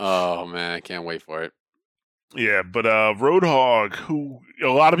know. Oh man, I can't wait for it. Yeah, but Roadhog, who a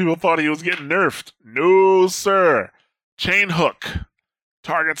lot of people thought he was getting nerfed. No, sir. Chain hook.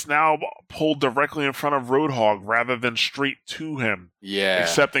 Targets now pulled directly in front of Roadhog rather than straight to him. Yeah.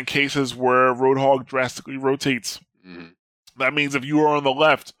 Except in cases where Roadhog drastically rotates. That means if you are on the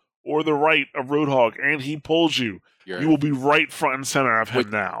left or the right of Roadhog and he pulls you, you will be right front and center of him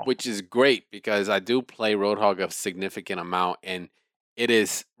now. Which is great because I do play Roadhog a significant amount, and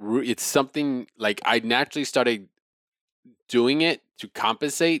it's something like I naturally started doing it to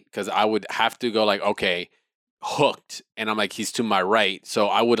compensate because I would have to go like, okay, hooked, and I'm like, he's to my right, so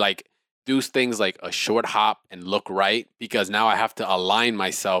I would like do things like a short hop and look right because now I have to align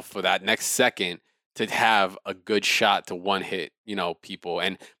myself for that next second to have a good shot to one hit, people.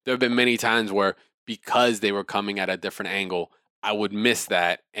 And there have been many times where because they were coming at a different angle, I would miss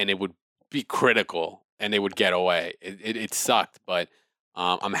that and it would be critical and they would get away. It sucked, but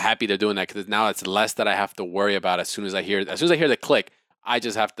I'm happy they're doing that because now it's less that I have to worry about as soon as I hear the click. I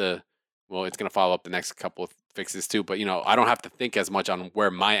just have to, well, it's going to follow up the next couple of fixes too, but I don't have to think as much on where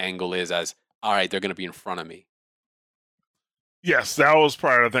my angle is as, all right, they're going to be in front of me. Yes, that was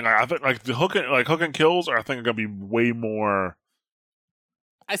part of the thing. I think like the hook and kills are, I think, are going to be way more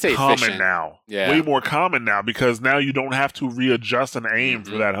common now. Yeah. Way more common now because now you don't have to readjust and aim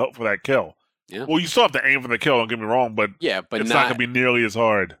for that kill. Yeah. Well, you still have to aim for the kill, don't get me wrong, but it's not going to be nearly as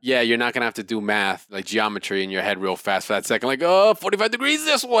hard. Yeah, you're not going to have to do math, like geometry in your head real fast for that second. Like, 45 degrees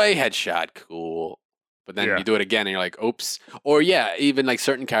this way, headshot, cool. But then you do it again and you're like, oops. Or even like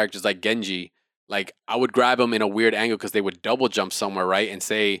certain characters like Genji, like I would grab them in a weird angle because they would double jump somewhere, right? And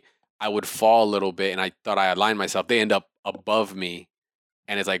say I would fall a little bit and I thought I aligned myself. They end up above me.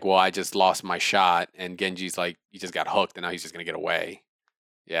 And it's like, well, I just lost my shot. And Genji's like, he just got hooked and now he's just going to get away.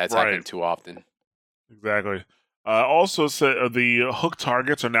 Yeah, it's happening too often. Exactly. Also, the hook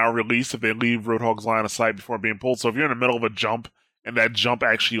targets are now released if they leave Roadhog's line of sight before being pulled. So if you're in the middle of a jump and that jump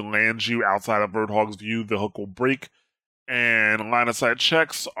actually lands you outside of Roadhog's view, the hook will break. And line of sight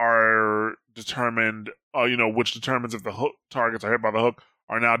checks are determined, which determines if the hook targets are hit by the hook,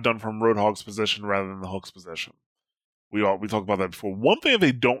 are now done from Roadhog's position rather than the hook's position. We talked about that before. One thing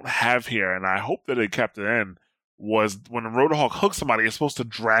they don't have here, and I hope that they kept it in, was when a Roadhog hooks somebody, it's supposed to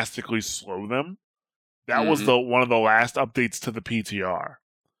drastically slow them. That was one of the last updates to the PTR,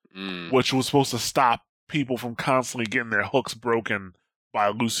 which was supposed to stop people from constantly getting their hooks broken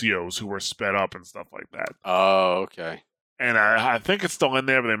by Lucios who were sped up and stuff like that. Oh, okay. And I think it's still in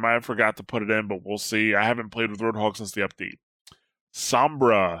there, but they might have forgot to put it in, but we'll see. I haven't played with Roadhog since the update.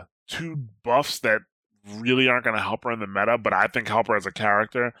 Sombra, 2 buffs that really aren't going to help her in the meta, but I think help her as a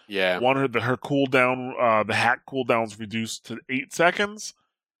character. Yeah. One, her cooldown, the hack cooldown's reduced to 8 seconds,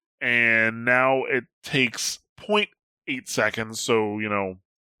 and now it takes 0.8 seconds, so,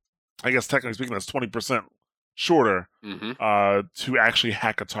 I guess technically speaking, that's 20% shorter to actually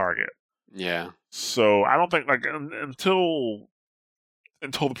hack a target. Yeah. So I don't think until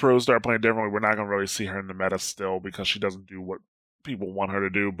the pros start playing differently, we're not gonna really see her in the meta still because she doesn't do what people want her to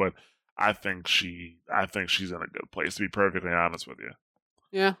do. But I think she's in a good place, to be perfectly honest with you.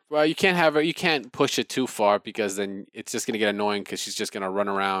 Yeah. Well, you can't push it too far because then it's just gonna get annoying because she's just gonna run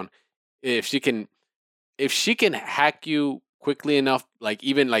around. If she can hack you quickly enough,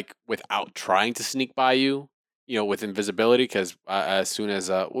 even without trying to sneak by you. With invisibility, because as soon as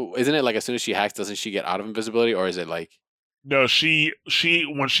isn't it as soon as she hacks, doesn't she get out of invisibility, or is it No, she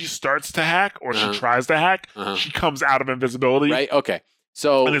when she starts to hack or she tries to hack, she comes out of invisibility. Right. Okay.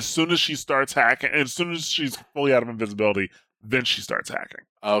 So and as soon as she starts hacking, and as soon as she's fully out of invisibility, then she starts hacking.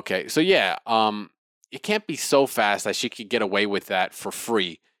 Okay. So yeah, it can't be so fast that she could get away with that for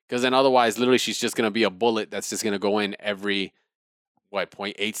free, because then otherwise, literally, she's just gonna be a bullet that's just gonna go in every. What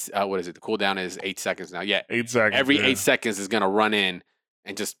 0.8? What is it? The cooldown is 8 seconds now. Yeah, 8 seconds. Every 8 seconds is gonna run in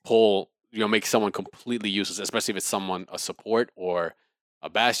and just pull. Make someone completely useless, especially if it's a support or a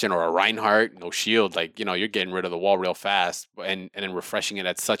Bastion or a Reinhardt. No shield, you're getting rid of the wall real fast, and then refreshing it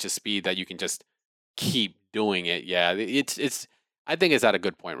at such a speed that you can just keep doing it. Yeah, it's. I think it's at a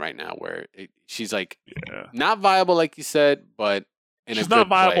good point right now where she's not viable, like you said, but she's not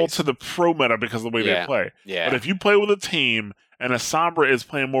viable to the pro meta because of the way they play. Yeah. But if you play with a team and a Sombra is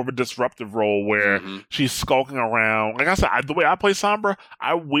playing more of a disruptive role where she's skulking around, like I said, the way I play Sombra,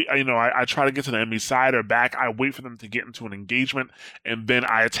 I wait. I try to get to the enemy side or back. I wait for them to get into an engagement, and then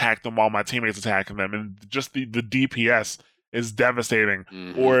I attack them while my teammates attacking them. And just the DPS is devastating.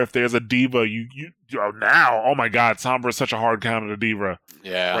 Or if there's a D.Va, now, oh my God, Sombra is such a hard counter to D.Va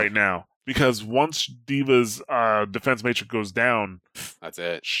right now. Because once D.Va's defense matrix goes down, that's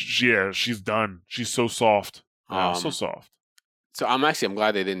it. She's done. She's so soft. So soft. So I'm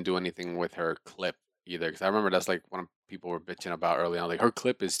glad they didn't do anything with her clip either, because I remember that's one of people were bitching about early on. Her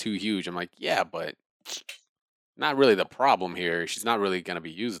clip is too huge. I'm like, yeah, but not really the problem here. She's not really gonna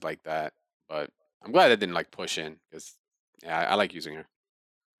be used like that. But I'm glad they didn't push in, because I like using her.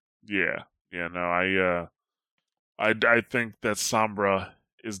 Yeah. No, I think that Sombra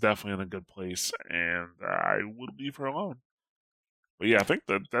is definitely in a good place, and I would leave her alone. But yeah, I think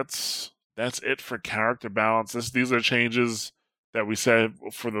that's it for character balance. These are changes that we said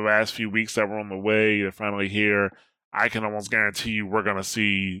for the last few weeks that were on the way. They're finally here. I can almost guarantee you we're gonna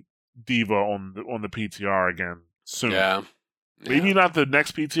see D.Va on the PTR again soon. Yeah. Maybe not the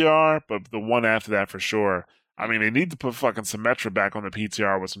next PTR, but the one after that for sure. I mean, they need to put fucking Symmetra back on the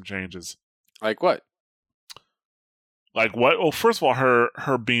PTR with some changes. Like what? Like what? Well, first of all,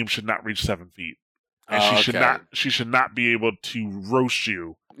 her beam should not reach 7 feet, and she should not be able to roast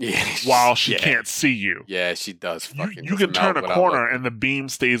you while she can't see you. Yeah, she does. You can turn a corner and the beam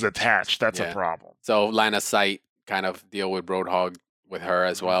stays attached. That's a problem. So line of sight kind of deal with Roadhog with her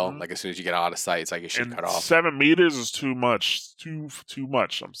as well. As soon as you get out of sight, it's it should cut off. 7 meters is too much. Too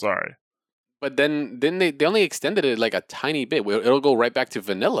much. I'm sorry. But then they only extended it a tiny bit. It'll go right back to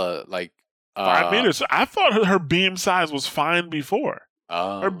vanilla. 5 meters. I thought her beam size was fine before.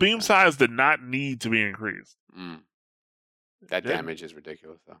 Her beam size did not need to be increased. That damage is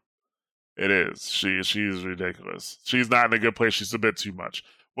ridiculous, though. It is. She's ridiculous. She's not in a good place. She's a bit too much.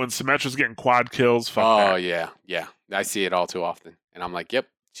 When Symmetra's getting quad kills, fuck that. Oh, yeah. I see it all too often. And I'm like, yep,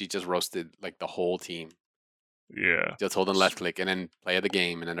 she just roasted the whole team. Yeah. Just holding left click and then play the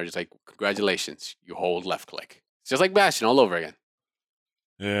game. And then they're just like, congratulations, you hold left click. It's just like Bastion all over again.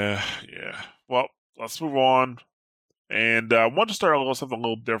 Yeah. Well, let's move on. And I want to start something a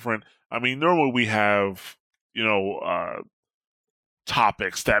little different. I mean, normally we have,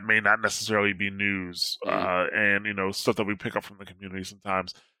 topics that may not necessarily be news, and stuff that we pick up from the community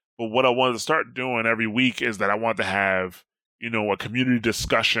sometimes. But what I wanted to start doing every week is that I want to have, a community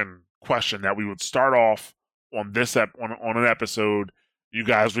discussion question that we would start off on this on an episode. You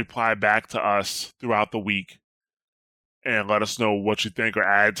guys reply back to us throughout the week and let us know what you think or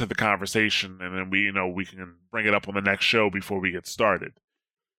add to the conversation, and then we can bring it up on the next show before we get started.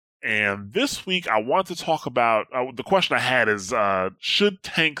 And this week, I want to talk about the question I had is: should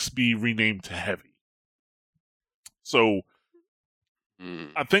tanks be renamed to heavy? So,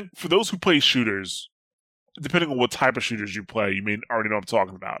 I think for those who play shooters, depending on what type of shooters you play, you may already know what I'm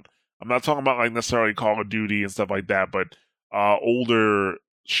talking about. I'm not talking about like necessarily Call of Duty and stuff like that, but older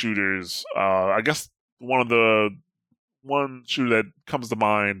shooters. I guess one shooter that comes to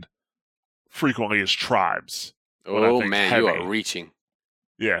mind frequently is Tribes. Oh man, heavy. You are reaching.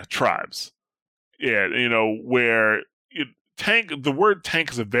 Yeah, Tribes. Yeah, where the word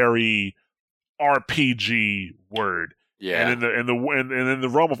tank is a very RPG word. Yeah. And in the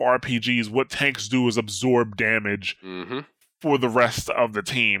realm of RPGs, what tanks do is absorb damage for the rest of the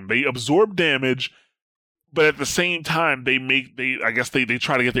team. They absorb damage, but at the same time, they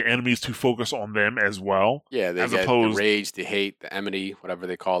try to get the enemies to focus on them as well. Yeah, they get the rage, the hate, the enmity, whatever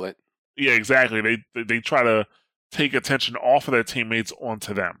they call it. Yeah, exactly. They try to take attention off of their teammates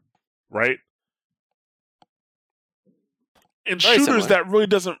onto them, right? In very shooters, similar. That really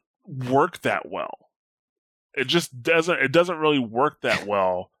doesn't work that well. It just doesn't. It doesn't really work that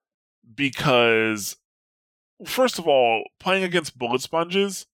well because, first of all, playing against bullet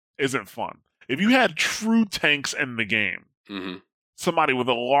sponges isn't fun. If you had true tanks in the game, somebody with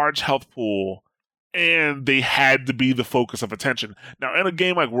a large health pool, and they had to be the focus of attention. Now, in a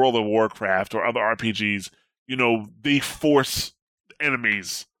game like World of Warcraft or other RPGs, they force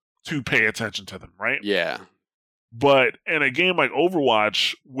enemies to pay attention to them, right? Yeah. But in a game like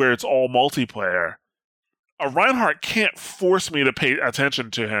Overwatch, where it's all multiplayer, a Reinhardt can't force me to pay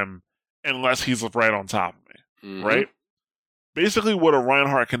attention to him unless he's right on top of me, right? Basically, what a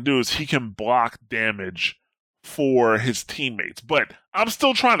Reinhardt can do is he can block damage for his teammates, but I'm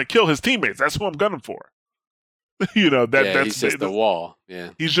still trying to kill his teammates. That's who I'm gunning for. That's he's just the wall.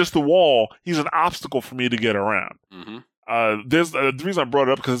 Yeah, he's just the wall. He's an obstacle for me to get around. The reason I brought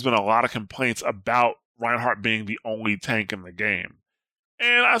it up because there's been a lot of complaints about Reinhardt being the only tank in the game.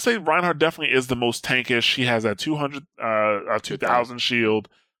 And I say Reinhardt definitely is the most tankish. He has a 2,000 shield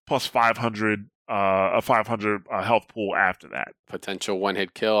plus 500 health pool after that. Potential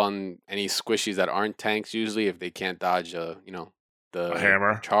one-hit kill on any squishies that aren't tanks usually if they can't dodge the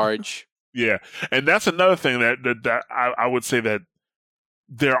hammer charge. Yeah, and that's another thing that I would say that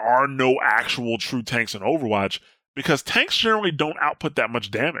there are no actual true tanks in Overwatch because tanks generally don't output that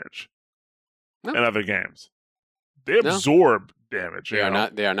much damage in other games. They absorb damage. They are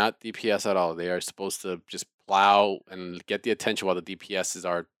not DPS at all. They are supposed to just plow and get the attention while the DPSs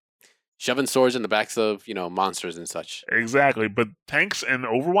are shoving swords in the backs of monsters and such. Exactly, but tanks in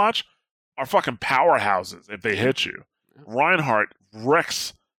Overwatch are fucking powerhouses if they hit you. Reinhardt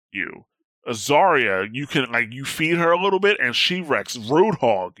wrecks you. Zarya, you can you feed her a little bit and she wrecks.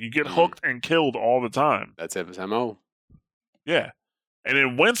 Roadhog, you get hooked and killed all the time. That's his MO. Yeah. And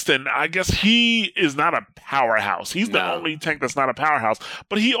then Winston, I guess he is not a powerhouse. He's the only tank that's not a powerhouse,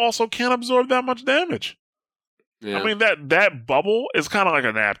 but he also can't absorb that much damage. Yeah. I mean, that bubble is kind of like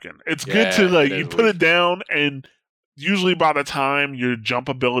a napkin. It's good to you put it down, and usually by the time your jump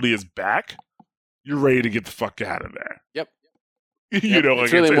ability is back, you're ready to get the fuck out of there. Yep.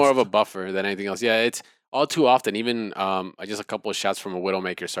 It's really more of a buffer than anything else. Yeah, it's all too often. Even just a couple of shots from a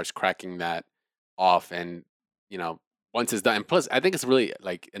Widowmaker starts cracking that off, and once it's done. And plus, I think it's really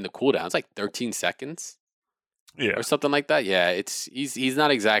in the cooldown. It's 13 seconds, or something like that. Yeah, he's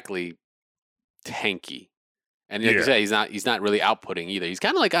not exactly tanky, and like you said, he's not really outputting either. He's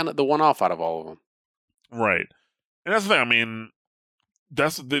kind of like on the one-off out of all of them. Right, and that's the thing. I mean, I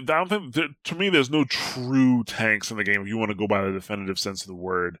don't think to me there's no true tanks in the game if you want to go by the definitive sense of the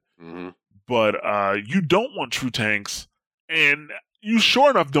word. But you don't want true tanks, and you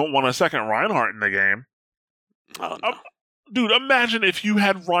sure enough don't want a second Reinhardt in the game. Oh, no. Dude, imagine if you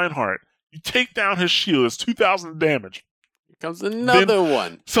had Reinhardt. You take down his shield, it's 2,000 damage. Here comes another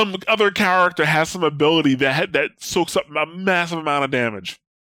one. Some other character has some ability that soaks up a massive amount of damage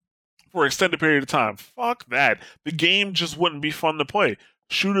for an extended period of time. Fuck that. The game just wouldn't be fun to play.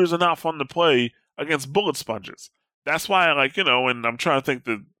 Shooters are not fun to play against bullet sponges. That's why, and I'm trying to think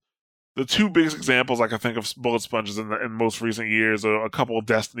the two biggest examples I can think of bullet sponges in most recent years are a couple of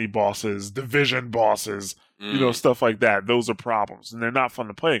Destiny bosses, Division bosses, stuff like that. Those are problems, and they're not fun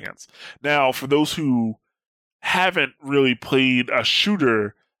to play against. Now, for those who haven't really played a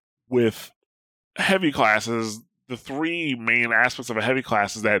shooter with heavy classes, the three main aspects of a heavy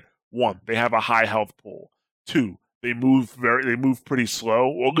class is that, 1, they have a high health pool. 2, they move pretty slow,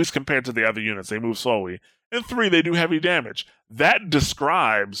 or at least compared to the other units, they move slowly. And 3, they do heavy damage. That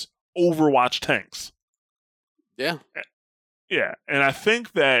describes Overwatch tanks. Yeah. Yeah, and I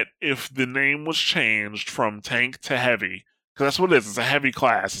think that if the name was changed from tank to heavy, because that's what it is, it's a heavy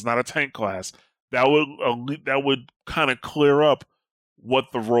class, it's not a tank class, that would kind of clear up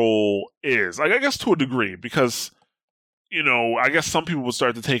what the role is. Like, I guess to a degree, because I guess some people would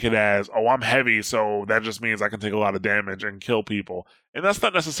start to take it as, oh, I'm heavy, so that just means I can take a lot of damage and kill people. And that's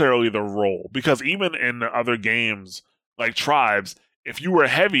not necessarily the role, because even in other games like Tribes, if you were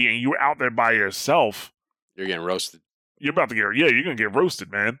heavy and you were out there by yourself, you're getting roasted. You're going to get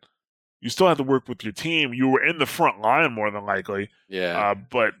roasted, man. You still have to work with your team. You were in the front line more than likely. Yeah.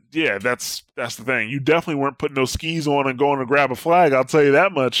 But yeah, that's the thing. You definitely weren't putting those skis on and going to grab a flag. I'll tell you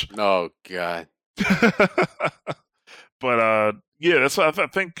that much. Oh God. But yeah, that's what I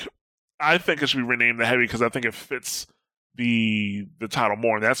think. I think it should be renamed the heavy because I think it fits the title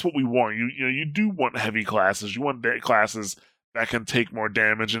more. And that's what we want. You do want heavy classes. You want classes that can take more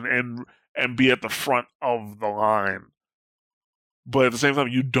damage and be at the front of the line. But at the same time,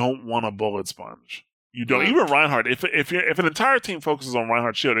 you don't want a bullet sponge. You don't. Even Reinhardt, if an entire team focuses on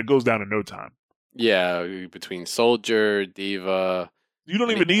Reinhardt's shield, it goes down in no time. Yeah, between Soldier, D.Va. You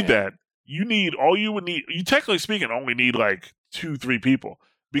don't even need that. You technically speaking, only need like 2-3 people.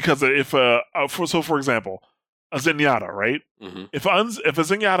 Because if for example, a Zenyatta, right? Mm-hmm. If a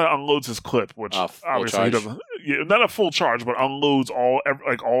Zenyatta unloads his clip, which obviously he doesn't, not a full charge, but unloads all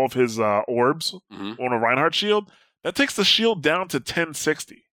of his orbs on a Reinhardt shield, that takes the shield down to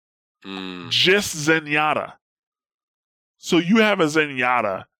 1060. Just Zenyatta. So you have a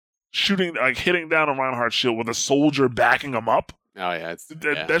Zenyatta hitting down a Reinhardt shield with a soldier backing him up. Oh yeah,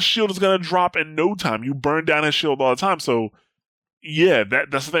 that shield is gonna drop in no time. You burn down his shield all the time. So yeah,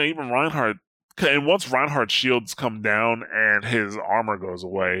 that's the thing. Even Reinhardt, and once Reinhardt's shields come down and his armor goes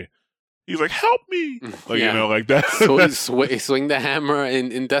away, he's like, "Help me!" Like that. Swing the hammer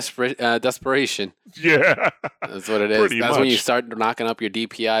in desperation. Yeah, that's what it is. Pretty that's much. When you start knocking up your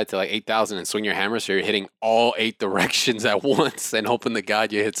DPI to like 8,000 and swing your hammer, so you're hitting all 8 directions at once and hoping to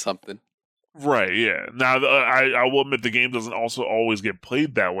God you hit something. Right, yeah. Now, I will admit the game doesn't also always get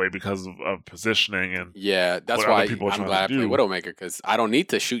played that way because of positioning and yeah. That's why I'm glad I play Widowmaker, because I don't need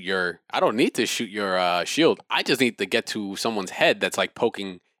to shoot your shield. I just need to get to someone's head that's like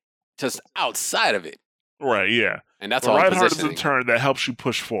poking just outside of it. Right, yeah. And that's all. Reinhardt is in turn that helps you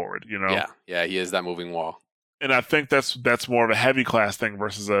push forward. Yeah. He is that moving wall. And I think that's more of a heavy class thing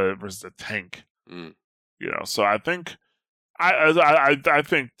versus a tank. So I think. I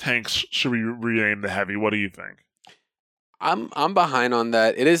think tanks should be renamed the heavy. What do you think? I'm behind on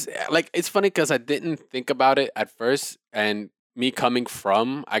that. It is like, it's funny because I didn't think about it at first, and me coming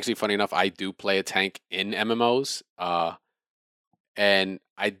from, actually, funny enough, I do play a tank in MMOs, and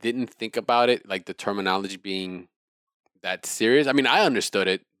I didn't think about it like the terminology being that serious. I mean, I understood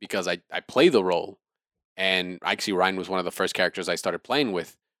it because I play the role, and actually Ryan was one of the first characters I started playing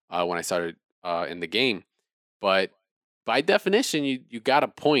with when I started in the game, but by definition, you got a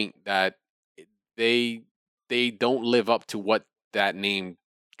point that they don't live up to what that name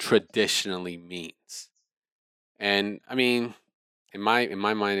traditionally means. And I mean, in my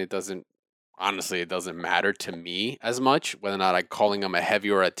mind, it doesn't matter to me as much whether or not I'm calling them a heavy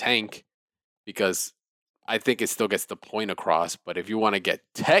or a tank, because I think it still gets the point across. But if you want to get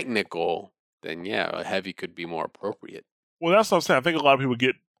technical, then yeah, a heavy could be more appropriate. Well, that's what I'm saying. I think a lot of people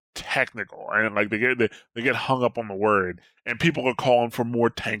get technical and like they get hung up on the word, and people are calling for more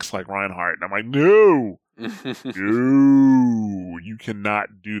tanks like Reinhardt, and I'm like, no, you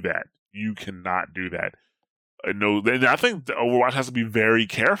cannot do that. No, and I think Overwatch has to be very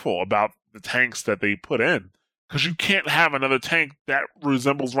careful about the tanks that they put in, because you can't have another tank that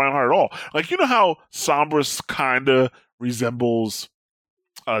resembles Reinhardt at all. Like, how Sombras kinda resembles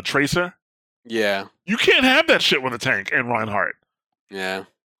Tracer. Yeah, you can't have that shit with a tank and Reinhardt. Yeah.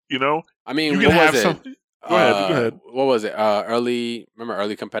 I mean, you can have something. Go ahead. What was it? Early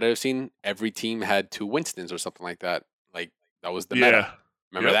competitive scene? Every team had 2 Winstons or something like that. Like, that was the meta.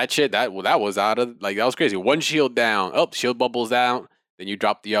 Remember that shit? That was out of, like, that was crazy. One shield down. Oh, shield bubbles down. Then you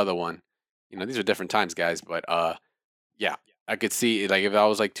drop the other one. These are different times, guys. But, yeah, I could see, like, if that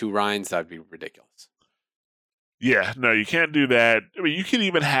was like 2 Ryans, that'd be ridiculous. Yeah, no, you can't do that. I mean, you can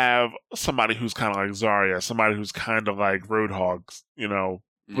even have somebody who's kind of like Zarya, somebody who's kind of like Roadhogs,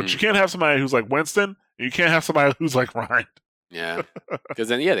 But you can't have somebody who's like Winston, and you can't have somebody who's like Ryan. Yeah, because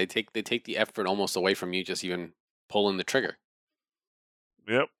then they take the effort almost away from you just even pulling the trigger.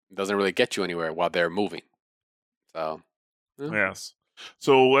 Yep, it doesn't really get you anywhere while they're moving. So yes,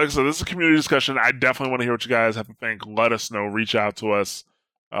 So, like I said, this is a community discussion. I definitely want to hear what you guys have to think. Let us know. Reach out to us.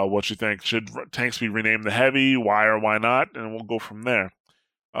 What you think. Should tanks be renamed the Heavy? Why or why not? And we'll go from there.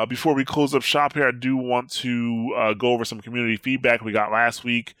 Before we close up shop here, I do want to go over some community feedback we got last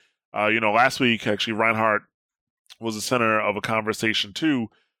week. Last week, actually, Reinhardt was the center of a conversation, too,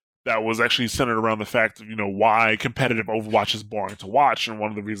 that was actually centered around the fact of, why competitive Overwatch is boring to watch. And one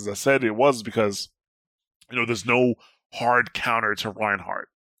of the reasons I said it was because, there's no hard counter to Reinhardt.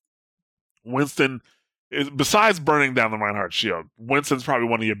 Winston, besides burning down the Reinhardt shield, Winston's probably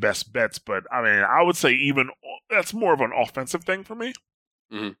one of your best bets. But, I would say even that's more of an offensive thing for me.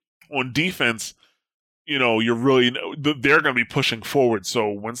 Mm-hmm. On defense, they're going to be pushing forward, so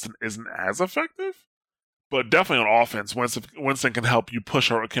Winston isn't as effective. But definitely on offense, Winston can help you push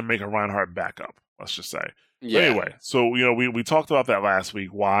or can make a Reinhardt backup, let's just say. Yeah. But anyway, so we talked about that last week.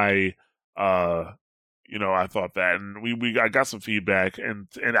 Why I thought that, and I got some feedback, and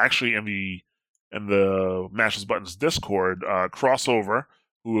actually in the Mashes Buttons Discord, Crossover,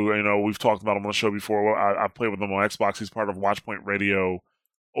 who we've talked about him on the show before. I played with him on Xbox. He's part of Watchpoint Radio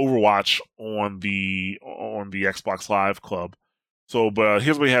Overwatch on the Xbox Live Club. So, but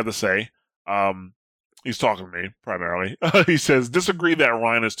here's what he had to say. He's talking to me primarily. He says, "Disagree that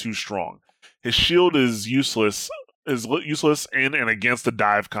Ryan is too strong. His shield is useless in and against the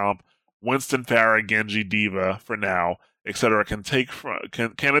dive comp. Winston, Pharah, Genji, D.Va for now, etc.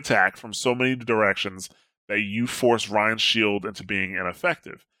 can attack from so many directions that you force Ryan's shield into being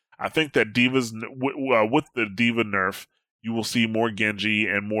ineffective. I think that with the D.Va nerf, you will see more Genji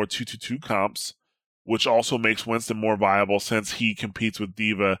and more 2-2-2 comps, which also makes Winston more viable since he competes with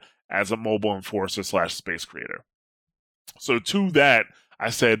D.Va as a mobile enforcer / space creator." So to that, I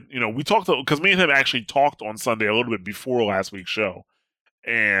said, we talked, because me and him actually talked on Sunday a little bit before last week's show.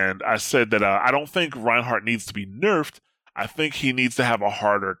 And I said that I don't think Reinhardt needs to be nerfed. I think he needs to have a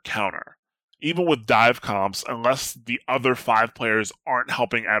harder counter. Even with dive comps, unless the other 5 players aren't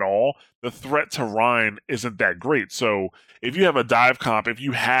helping at all, the threat to Ryan isn't that great. So if you have a dive comp, if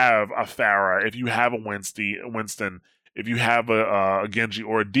you have a Pharah, if you have a Winston, if you have a Genji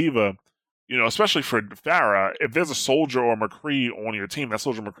or a D.Va, especially for Pharah, if there's a Soldier or a McCree on your team, that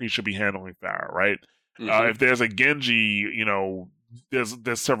Soldier McCree should be handling Pharah, right? Mm-hmm. If there's a Genji,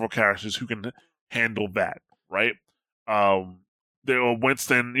 there's several characters who can handle that, right?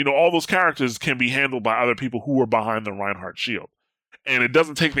 Winston, all those characters can be handled by other people who are behind the Reinhardt shield. And it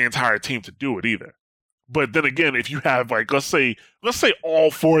doesn't take the entire team to do it either. But then again, if you have, let's say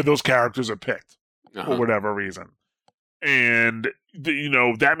all 4 of those characters are picked for whatever reason, and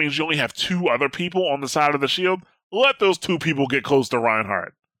that means you only have 2 other people on the side of the shield. Let those 2 people get close to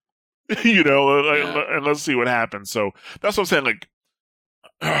Reinhardt, and let's see what happens. So that's what I'm saying.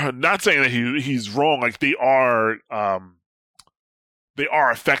 Not saying that he's wrong. They are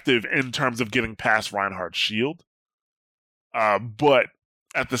effective in terms of getting past Reinhardt's shield, but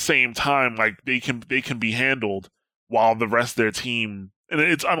at the same time, they can be handled while the rest of their team. And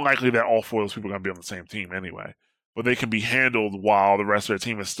it's unlikely that all 4 of those people are going to be on the same team anyway. But they can be handled while the rest of their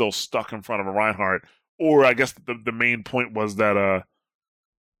team is still stuck in front of a Reinhardt. Or I guess the main point was that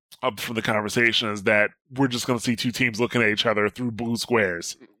up from the conversation is that we're just going to see 2 teams looking at each other through blue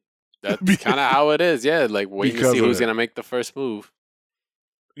squares. That's kind of how it is, yeah. Waiting to see who's going to make the first move.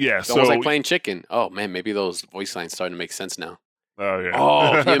 Yeah, it's almost like playing chicken. Oh man, maybe those voice lines starting to make sense now. Oh yeah.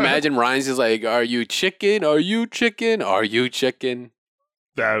 Oh, can you imagine Ryan's just like, "Are you chicken? Are you chicken? Are you chicken?"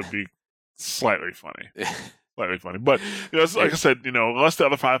 That would be slightly funny. Slightly funny. But like I said, unless the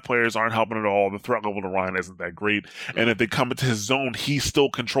other 5 players aren't helping at all, the threat level to Ryan isn't that great. And if they come into his zone, he still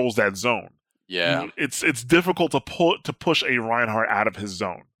controls that zone. Yeah. It's difficult to push a Reinhardt out of his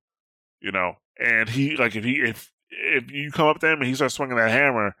zone. And he if you come up to him and he starts swinging that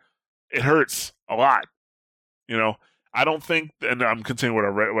hammer, it hurts a lot. I don't think, and I'm continuing what I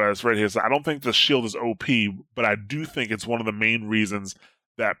read here. So I don't think the shield is OP, but I do think it's one of the main reasons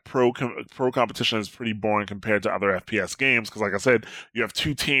that pro competition is pretty boring compared to other FPS games. Because, like I said, you have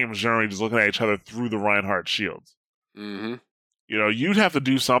 2 teams generally just looking at each other through the Reinhardt shields. Mm-hmm. You'd have to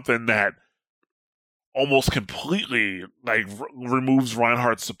do something that almost completely removes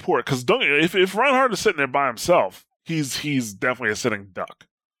Reinhardt's support. Because if Reinhardt is sitting there by himself, he's definitely a sitting duck,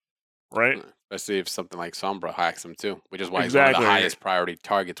 right? Especially if something like Sombra hacks him too, which is why he's one of the highest priority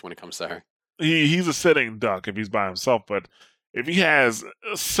targets when it comes to her. He's a sitting duck if he's by himself, but if he has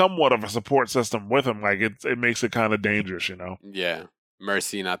somewhat of a support system with him, it makes it kind of dangerous, Yeah,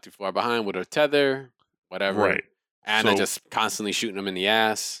 Mercy not too far behind with her tether, whatever. Right. Anna just constantly shooting him in the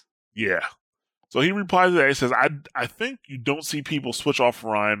ass. Yeah. So he replies to that. He says, I think you don't see people switch off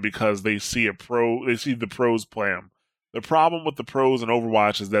Ryan because they see the pros play him. The problem with the pros in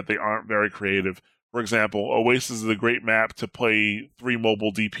Overwatch is that they aren't very creative. For example, Oasis is a great map to play 3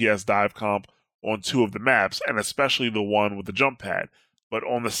 mobile DPS dive comp on 2 of the maps, and especially the one with the jump pad. But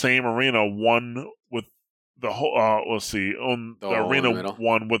on the same arena, one with the whole, on the arena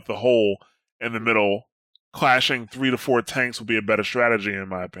one with the hole in the middle, clashing 3 to 4 tanks would be a better strategy, in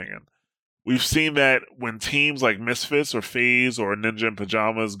my opinion. We've seen that when teams like Misfits or FaZe or Ninja in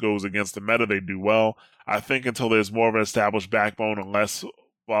Pajamas goes against the meta, they do well. I think until there's more of an established backbone and less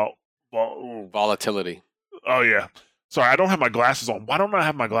volatility. Oh, yeah. Sorry, I don't have my glasses on. Why don't I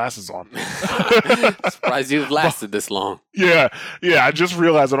have my glasses on? Surprised you've lasted this long. Yeah. I just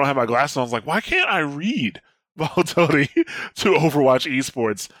realized I don't have my glasses on. I was like, why can't I read volatility to Overwatch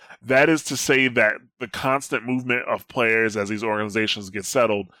esports? That is to say that the constant movement of players as these organizations get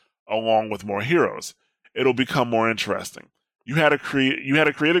settled, along with more heroes, it'll become more interesting. You had a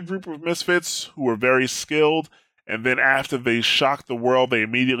creative group of misfits who were very skilled, and then after they shock the world, they all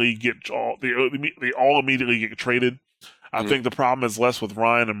immediately get traded. I think the problem is less with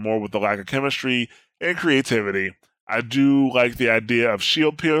Ryan and more with the lack of chemistry and creativity. I do like the idea of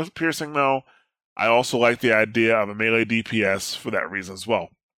shield piercing, though. I also like the idea of a melee DPS for that reason as well.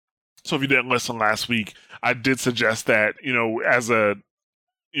 So if you didn't listen last week, I did suggest that, as a,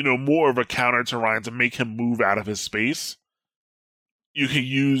 more of a counter to Ryan to make him move out of his space. You can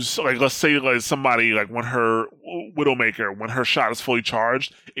use, let's say, somebody, when her Widowmaker, when her shot is fully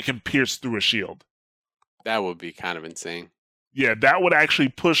charged, it can pierce through a shield. That would be kind of insane. Yeah, that would actually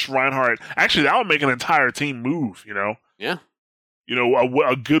push Reinhardt. Actually, that would make an entire team move, Yeah.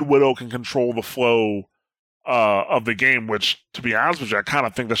 A good Widow can control the flow of the game, which, to be honest with you, I kind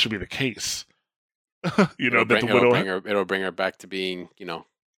of think that should be the case. It'll bring her back to being,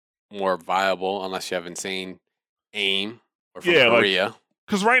 more viable, unless you have insane aim. Or from Korea.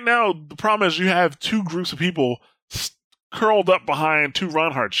 Because right now, the problem is you have 2 groups of people curled up behind 2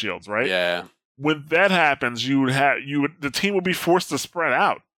 Reinhardt shields, right? Yeah. When that happens, the team would be forced to spread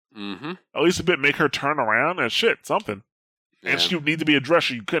out. Mm-hmm. At least a bit, make her turn around and something. Yeah. And she would need to be addressed.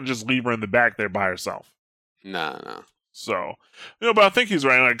 You couldn't just leave her in the back there by herself. No. So, but I think he's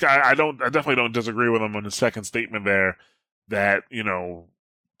right. I definitely don't disagree with him on the second statement there. That the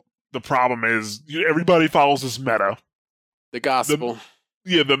problem is everybody follows this meta. The gospel.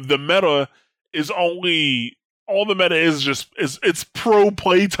 The meta is only all the meta is it's pro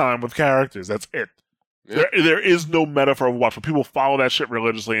playtime with characters. That's it. Yeah. There is no meta for Overwatch. But people follow that shit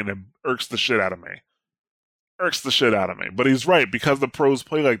religiously, and it irks the shit out of me. But he's right, because the pros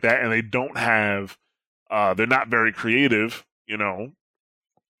play like that, and they don't have. They're not very creative.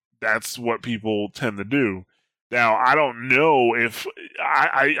 That's what people tend to do. Now, I don't know if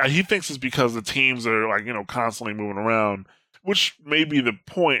he thinks it's because the teams are constantly moving around. Which may be the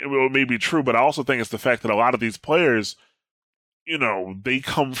point, it may be true, but I also think it's the fact that a lot of these players, they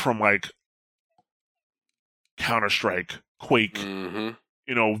come from Counter-Strike, Quake,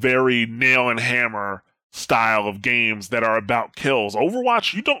 very nail and hammer style of games that are about kills.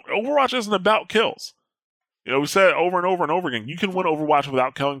 Overwatch isn't about kills. We said it over and over and over again. You can win Overwatch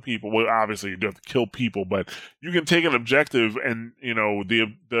without killing people. Well, obviously you do have to kill people, but you can take an objective, and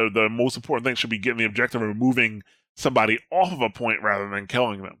the most important thing should be getting the objective and removing somebody off of a point rather than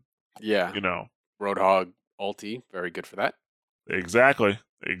killing them. Yeah. Roadhog ulti, very good for that. Exactly.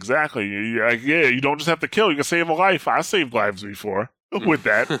 You don't just have to kill, you can save a life. I saved lives before with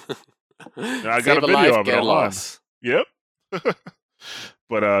that. I got a video of it online. Yep.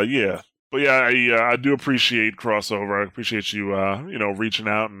 But I do appreciate Crossover. I appreciate you reaching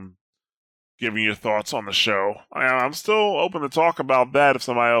out and giving your thoughts on the show. I'm still open to talk about that if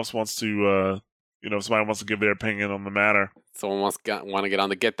somebody else wants to if somebody wants to give their opinion on the matter. Someone want to get on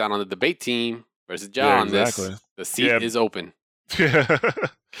the Get Down on the debate team versus John. Yeah, exactly. The seat is open. Yeah,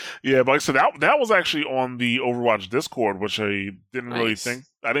 but like I said, that was actually on the Overwatch Discord, which I didn't really think.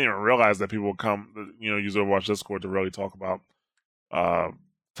 I didn't even realize that people would come, use Overwatch Discord to really talk about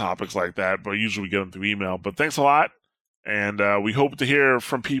topics like that. But usually we get them through email. But thanks a lot, and we hope to hear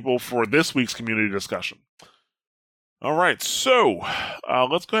from people for this week's community discussion. All right, so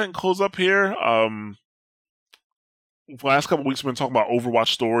let's go ahead and close up here. The last couple of weeks we've been talking about Overwatch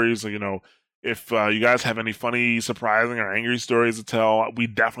stories. If you guys have any funny, surprising, or angry stories to tell, we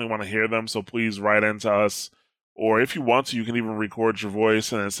definitely want to hear them. So please write into us, or if you want to, you can even record your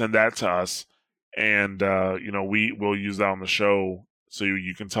voice and then send that to us, and we will use that on the show so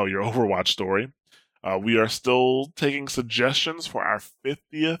you can tell your Overwatch story. We are still taking suggestions for our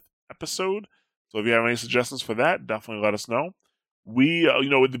 50th episode. So if you have any suggestions for that, definitely let us know. We,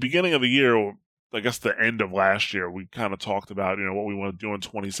 at the beginning of the year, I guess the end of last year, we kind of talked about, what we want to do in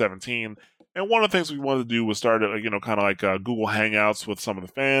 2017. And one of the things we wanted to do was start, kind of like Google Hangouts with some of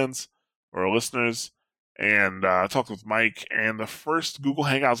the fans or our listeners. And I talked with Mike, and the first Google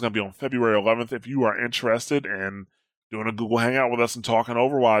Hangout is going to be on February 11th. If you are interested in doing a Google Hangout with us and talking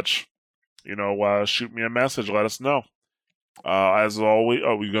Overwatch, shoot me a message. Let us know. As always,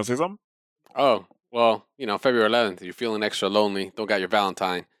 were you going to say something? Oh, well, February 11th, you're feeling extra lonely, don't got your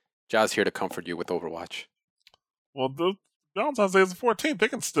Valentine. Jazz here to comfort you with Overwatch. Well, the Valentine's Day is the 14th. They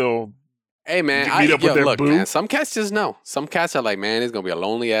can still Hey, man, look, man, some cats just know. Some cats are like, man, it's going to be a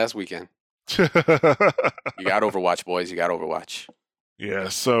lonely-ass weekend. You got Overwatch, boys. You got Overwatch. Yeah,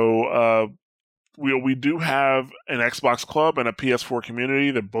 so we do have an Xbox Club and a PS4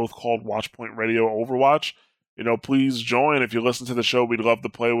 community. They're both called Watchpoint Radio Overwatch. Please join. If you listen to the show, we'd love to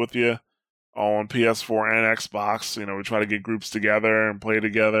play with you on PS4 and Xbox. We try to get groups together and play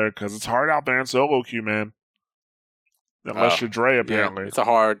together because it's hard out there in solo queue, man. Unless you're Dre, apparently. Yeah, it's a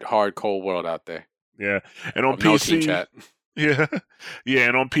hard, cold world out there. Yeah, and on PC, no team chat. Yeah,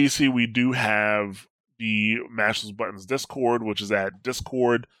 and on PC we do have the Mash Those Buttons Discord, which is at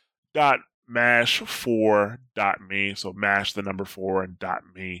discord.mash4.me. So mash the number 4 and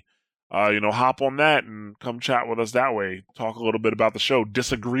 .me. Hop on that and come chat with us that way. Talk a little bit about the show.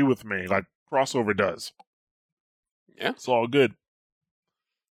 Disagree with me, like Crossover does. Yeah, it's all good.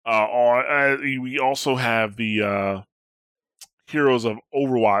 We also have the Heroes of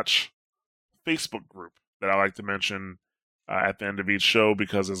Overwatch Facebook group that I like to mention at the end of each show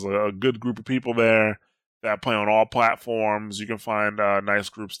because there's a good group of people there that play on all platforms. You can find nice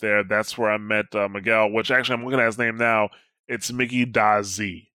groups there. That's where I met Miguel, which actually I'm looking at his name now. It's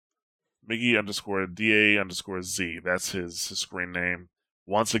Mickey.Z. Mickey_DA_Z. That's his screen name.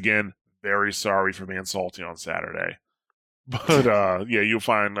 Once again, very sorry for being salty on Saturday. But yeah, you'll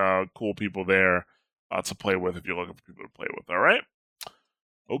find cool people there to play with if you're looking for people to play with. All right?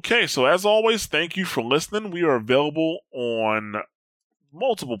 Okay, so as always, thank you for listening. We are available on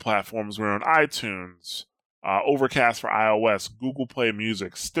multiple platforms. We're on iTunes, Overcast for iOS, Google Play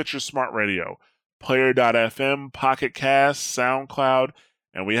Music, Stitcher Smart Radio, Player.fm, Pocket Cast, SoundCloud,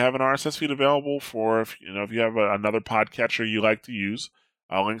 and we have an RSS feed available for if you have another podcatcher you like to use.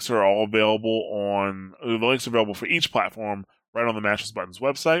 Links are all available the links are available for each platform right on the Mash Those Buttons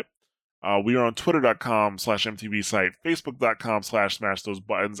website. We are on twitter.com/MTV site, facebook.com/smash those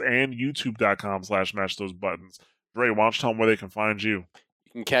buttons, and youtube.com/smash those buttons. Dre, why don't you tell them where they can find you?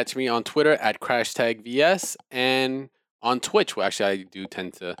 You can catch me on Twitter at @CrashTagVS and on Twitch. Well, actually, I do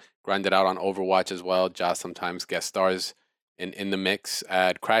tend to grind it out on Overwatch as well. Josh sometimes guest stars in the mix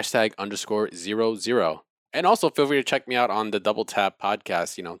at #crashtag_00. And also feel free to check me out on the Double Tap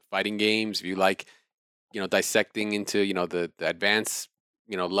podcast, fighting games. If you like, dissecting into, the advanced,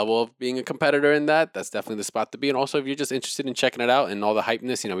 level of being a competitor in that's definitely the spot to be. And also if you're just interested in checking it out and all the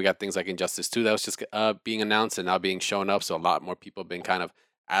hypeness, we got things like Injustice 2 that was just being announced and now being shown up. So a lot more people have been kind of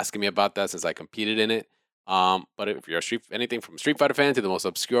asking me about that since I competed in it. But if you're anything from Street Fighter fan to the most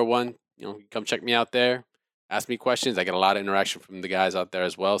obscure one, come check me out there. Ask me questions. I get a lot of interaction from the guys out there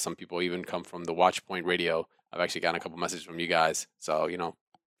as well. Some people even come from the Watchpoint Radio. I've actually gotten a couple messages from you guys. So,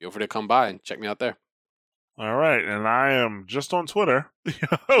 feel free to come by and check me out there. All right. And I am just on Twitter.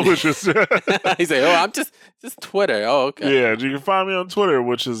 Which is He's like, I'm just Twitter. Oh, okay. Yeah, you can find me on Twitter,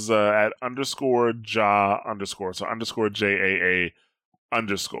 which is at _JA_. So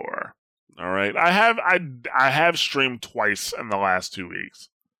 _JAA_. All right. I have streamed twice in the last 2 weeks.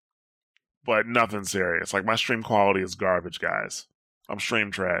 But nothing serious. Like, my stream quality is garbage, guys. I'm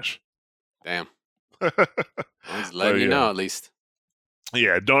stream trash. Damn. He's letting you know, at least.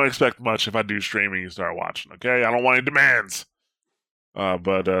 Yeah, don't expect much if I do streaming you start watching, okay? I don't want any demands.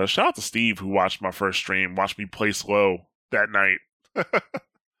 But shout out to Steve, who watched my first stream, watched me play slow that night.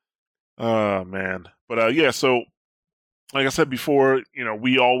 Oh, man. But, yeah, so, like I said before,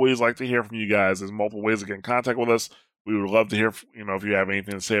 we always like to hear from you guys. There's multiple ways to get in contact with us. We would love to hear, if you have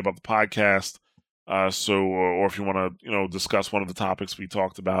anything to say about the podcast. Or if you want to, discuss one of the topics we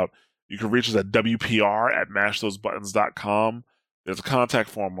talked about, you can reach us at WPR@mashthosebuttons.com. There's a contact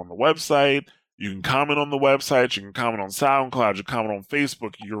form on the website. You can comment on the website. You can comment on SoundCloud. You can comment on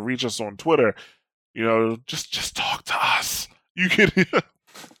Facebook. You can reach us on Twitter. Just talk to us. You can, you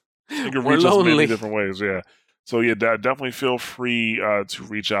can reach us many different ways. Yeah. So yeah, definitely feel free to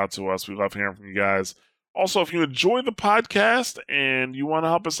reach out to us. We love hearing from you guys. Also, if you enjoy the podcast and you want to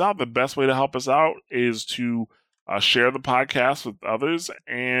help us out, the best way to help us out is to share the podcast with others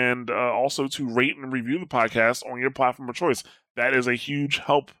and also to rate and review the podcast on your platform of choice. That is a huge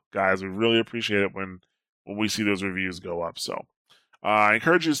help, guys. We really appreciate it when we see those reviews go up. So I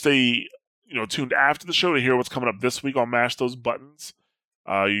encourage you to stay tuned after the show to hear what's coming up this week on Mash Those Buttons,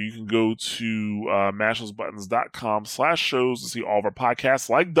 you can go to mashthosebuttons.com/shows to see all of our podcasts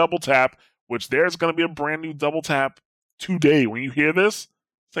like Double Tap, which there's going to be a brand new Double Tap today. When you hear this,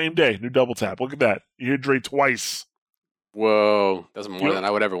 same day, new Double Tap. Look at that. You hear Dre twice. Whoa, that's more than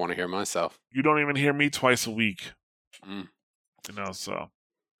I would ever want to hear myself. You don't even hear me twice a week. Mm. So.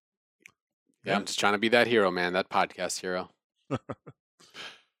 Yeah, I'm just trying to be that hero, man, that podcast hero.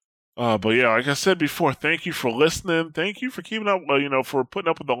 But yeah, like I said before, thank you for listening. Thank you for keeping up, for putting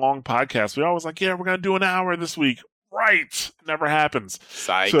up with the long podcast. We always like, yeah, we're going to do an hour this week. Right. Never happens.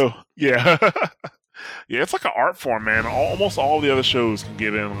 Psych. So, yeah. Yeah, it's like an art form, man. Almost all the other shows can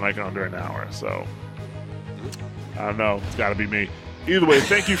get in like under an hour. So, I don't know. It's got to be me. Either way,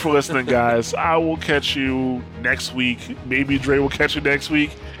 thank you for listening, guys. I will catch you next week. Maybe Dre will catch you next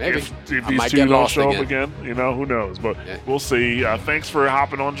week. Maybe. If these two don't show up again. Who knows? But we'll see. Thanks for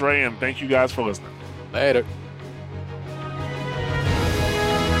hopping on, Dre, and thank you guys for listening. Later.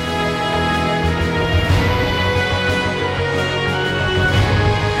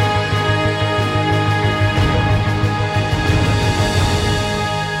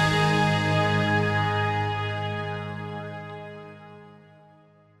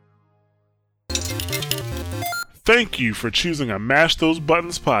 Thank you for choosing a Mash Those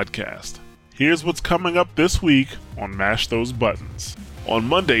Buttons podcast. Here's what's coming up this week on Mash Those Buttons. On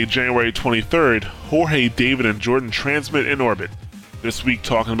Monday, January 23rd, Jorge, David, and Jordan transmit in orbit. This week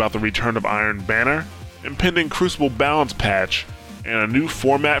talking about the return of Iron Banner, impending Crucible balance patch, and a new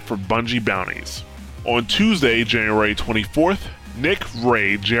format for Bungie bounties. On Tuesday, January 24th, Nick,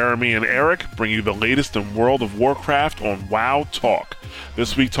 Ray, Jeremy, and Eric bring you the latest in World of Warcraft on WoW Talk.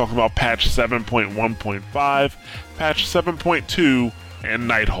 This week talking about patch 7.1.5, patch 7.2, and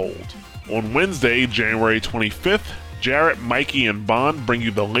Nighthold. On Wednesday, January 25th, Jarrett, Mikey, and Bond bring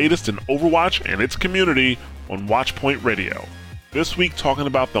you the latest in Overwatch and its community on Watchpoint Radio. This week talking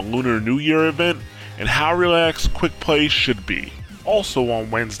about the Lunar New Year event and how relaxed quick play should be. Also on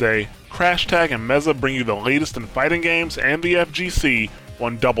Wednesday, Crashtag and Meza bring you the latest in fighting games and the FGC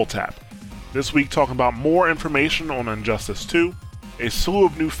on Double Tap. This week talking about more information on Injustice 2, a slew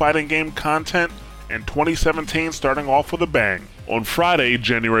of new fighting game content, and 2017 starting off with a bang. On Friday,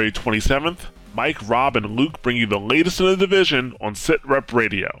 January 27th, Mike, Rob, and Luke bring you the latest in the division on SitRep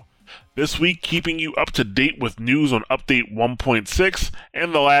Radio. This week, keeping you up to date with news on Update 1.6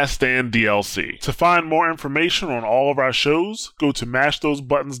 and The Last Stand DLC. To find more information on all of our shows, go to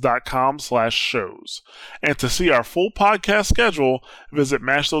mashthosebuttons.com/shows. And to see our full podcast schedule, visit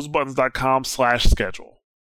mashthosebuttons.com/schedule.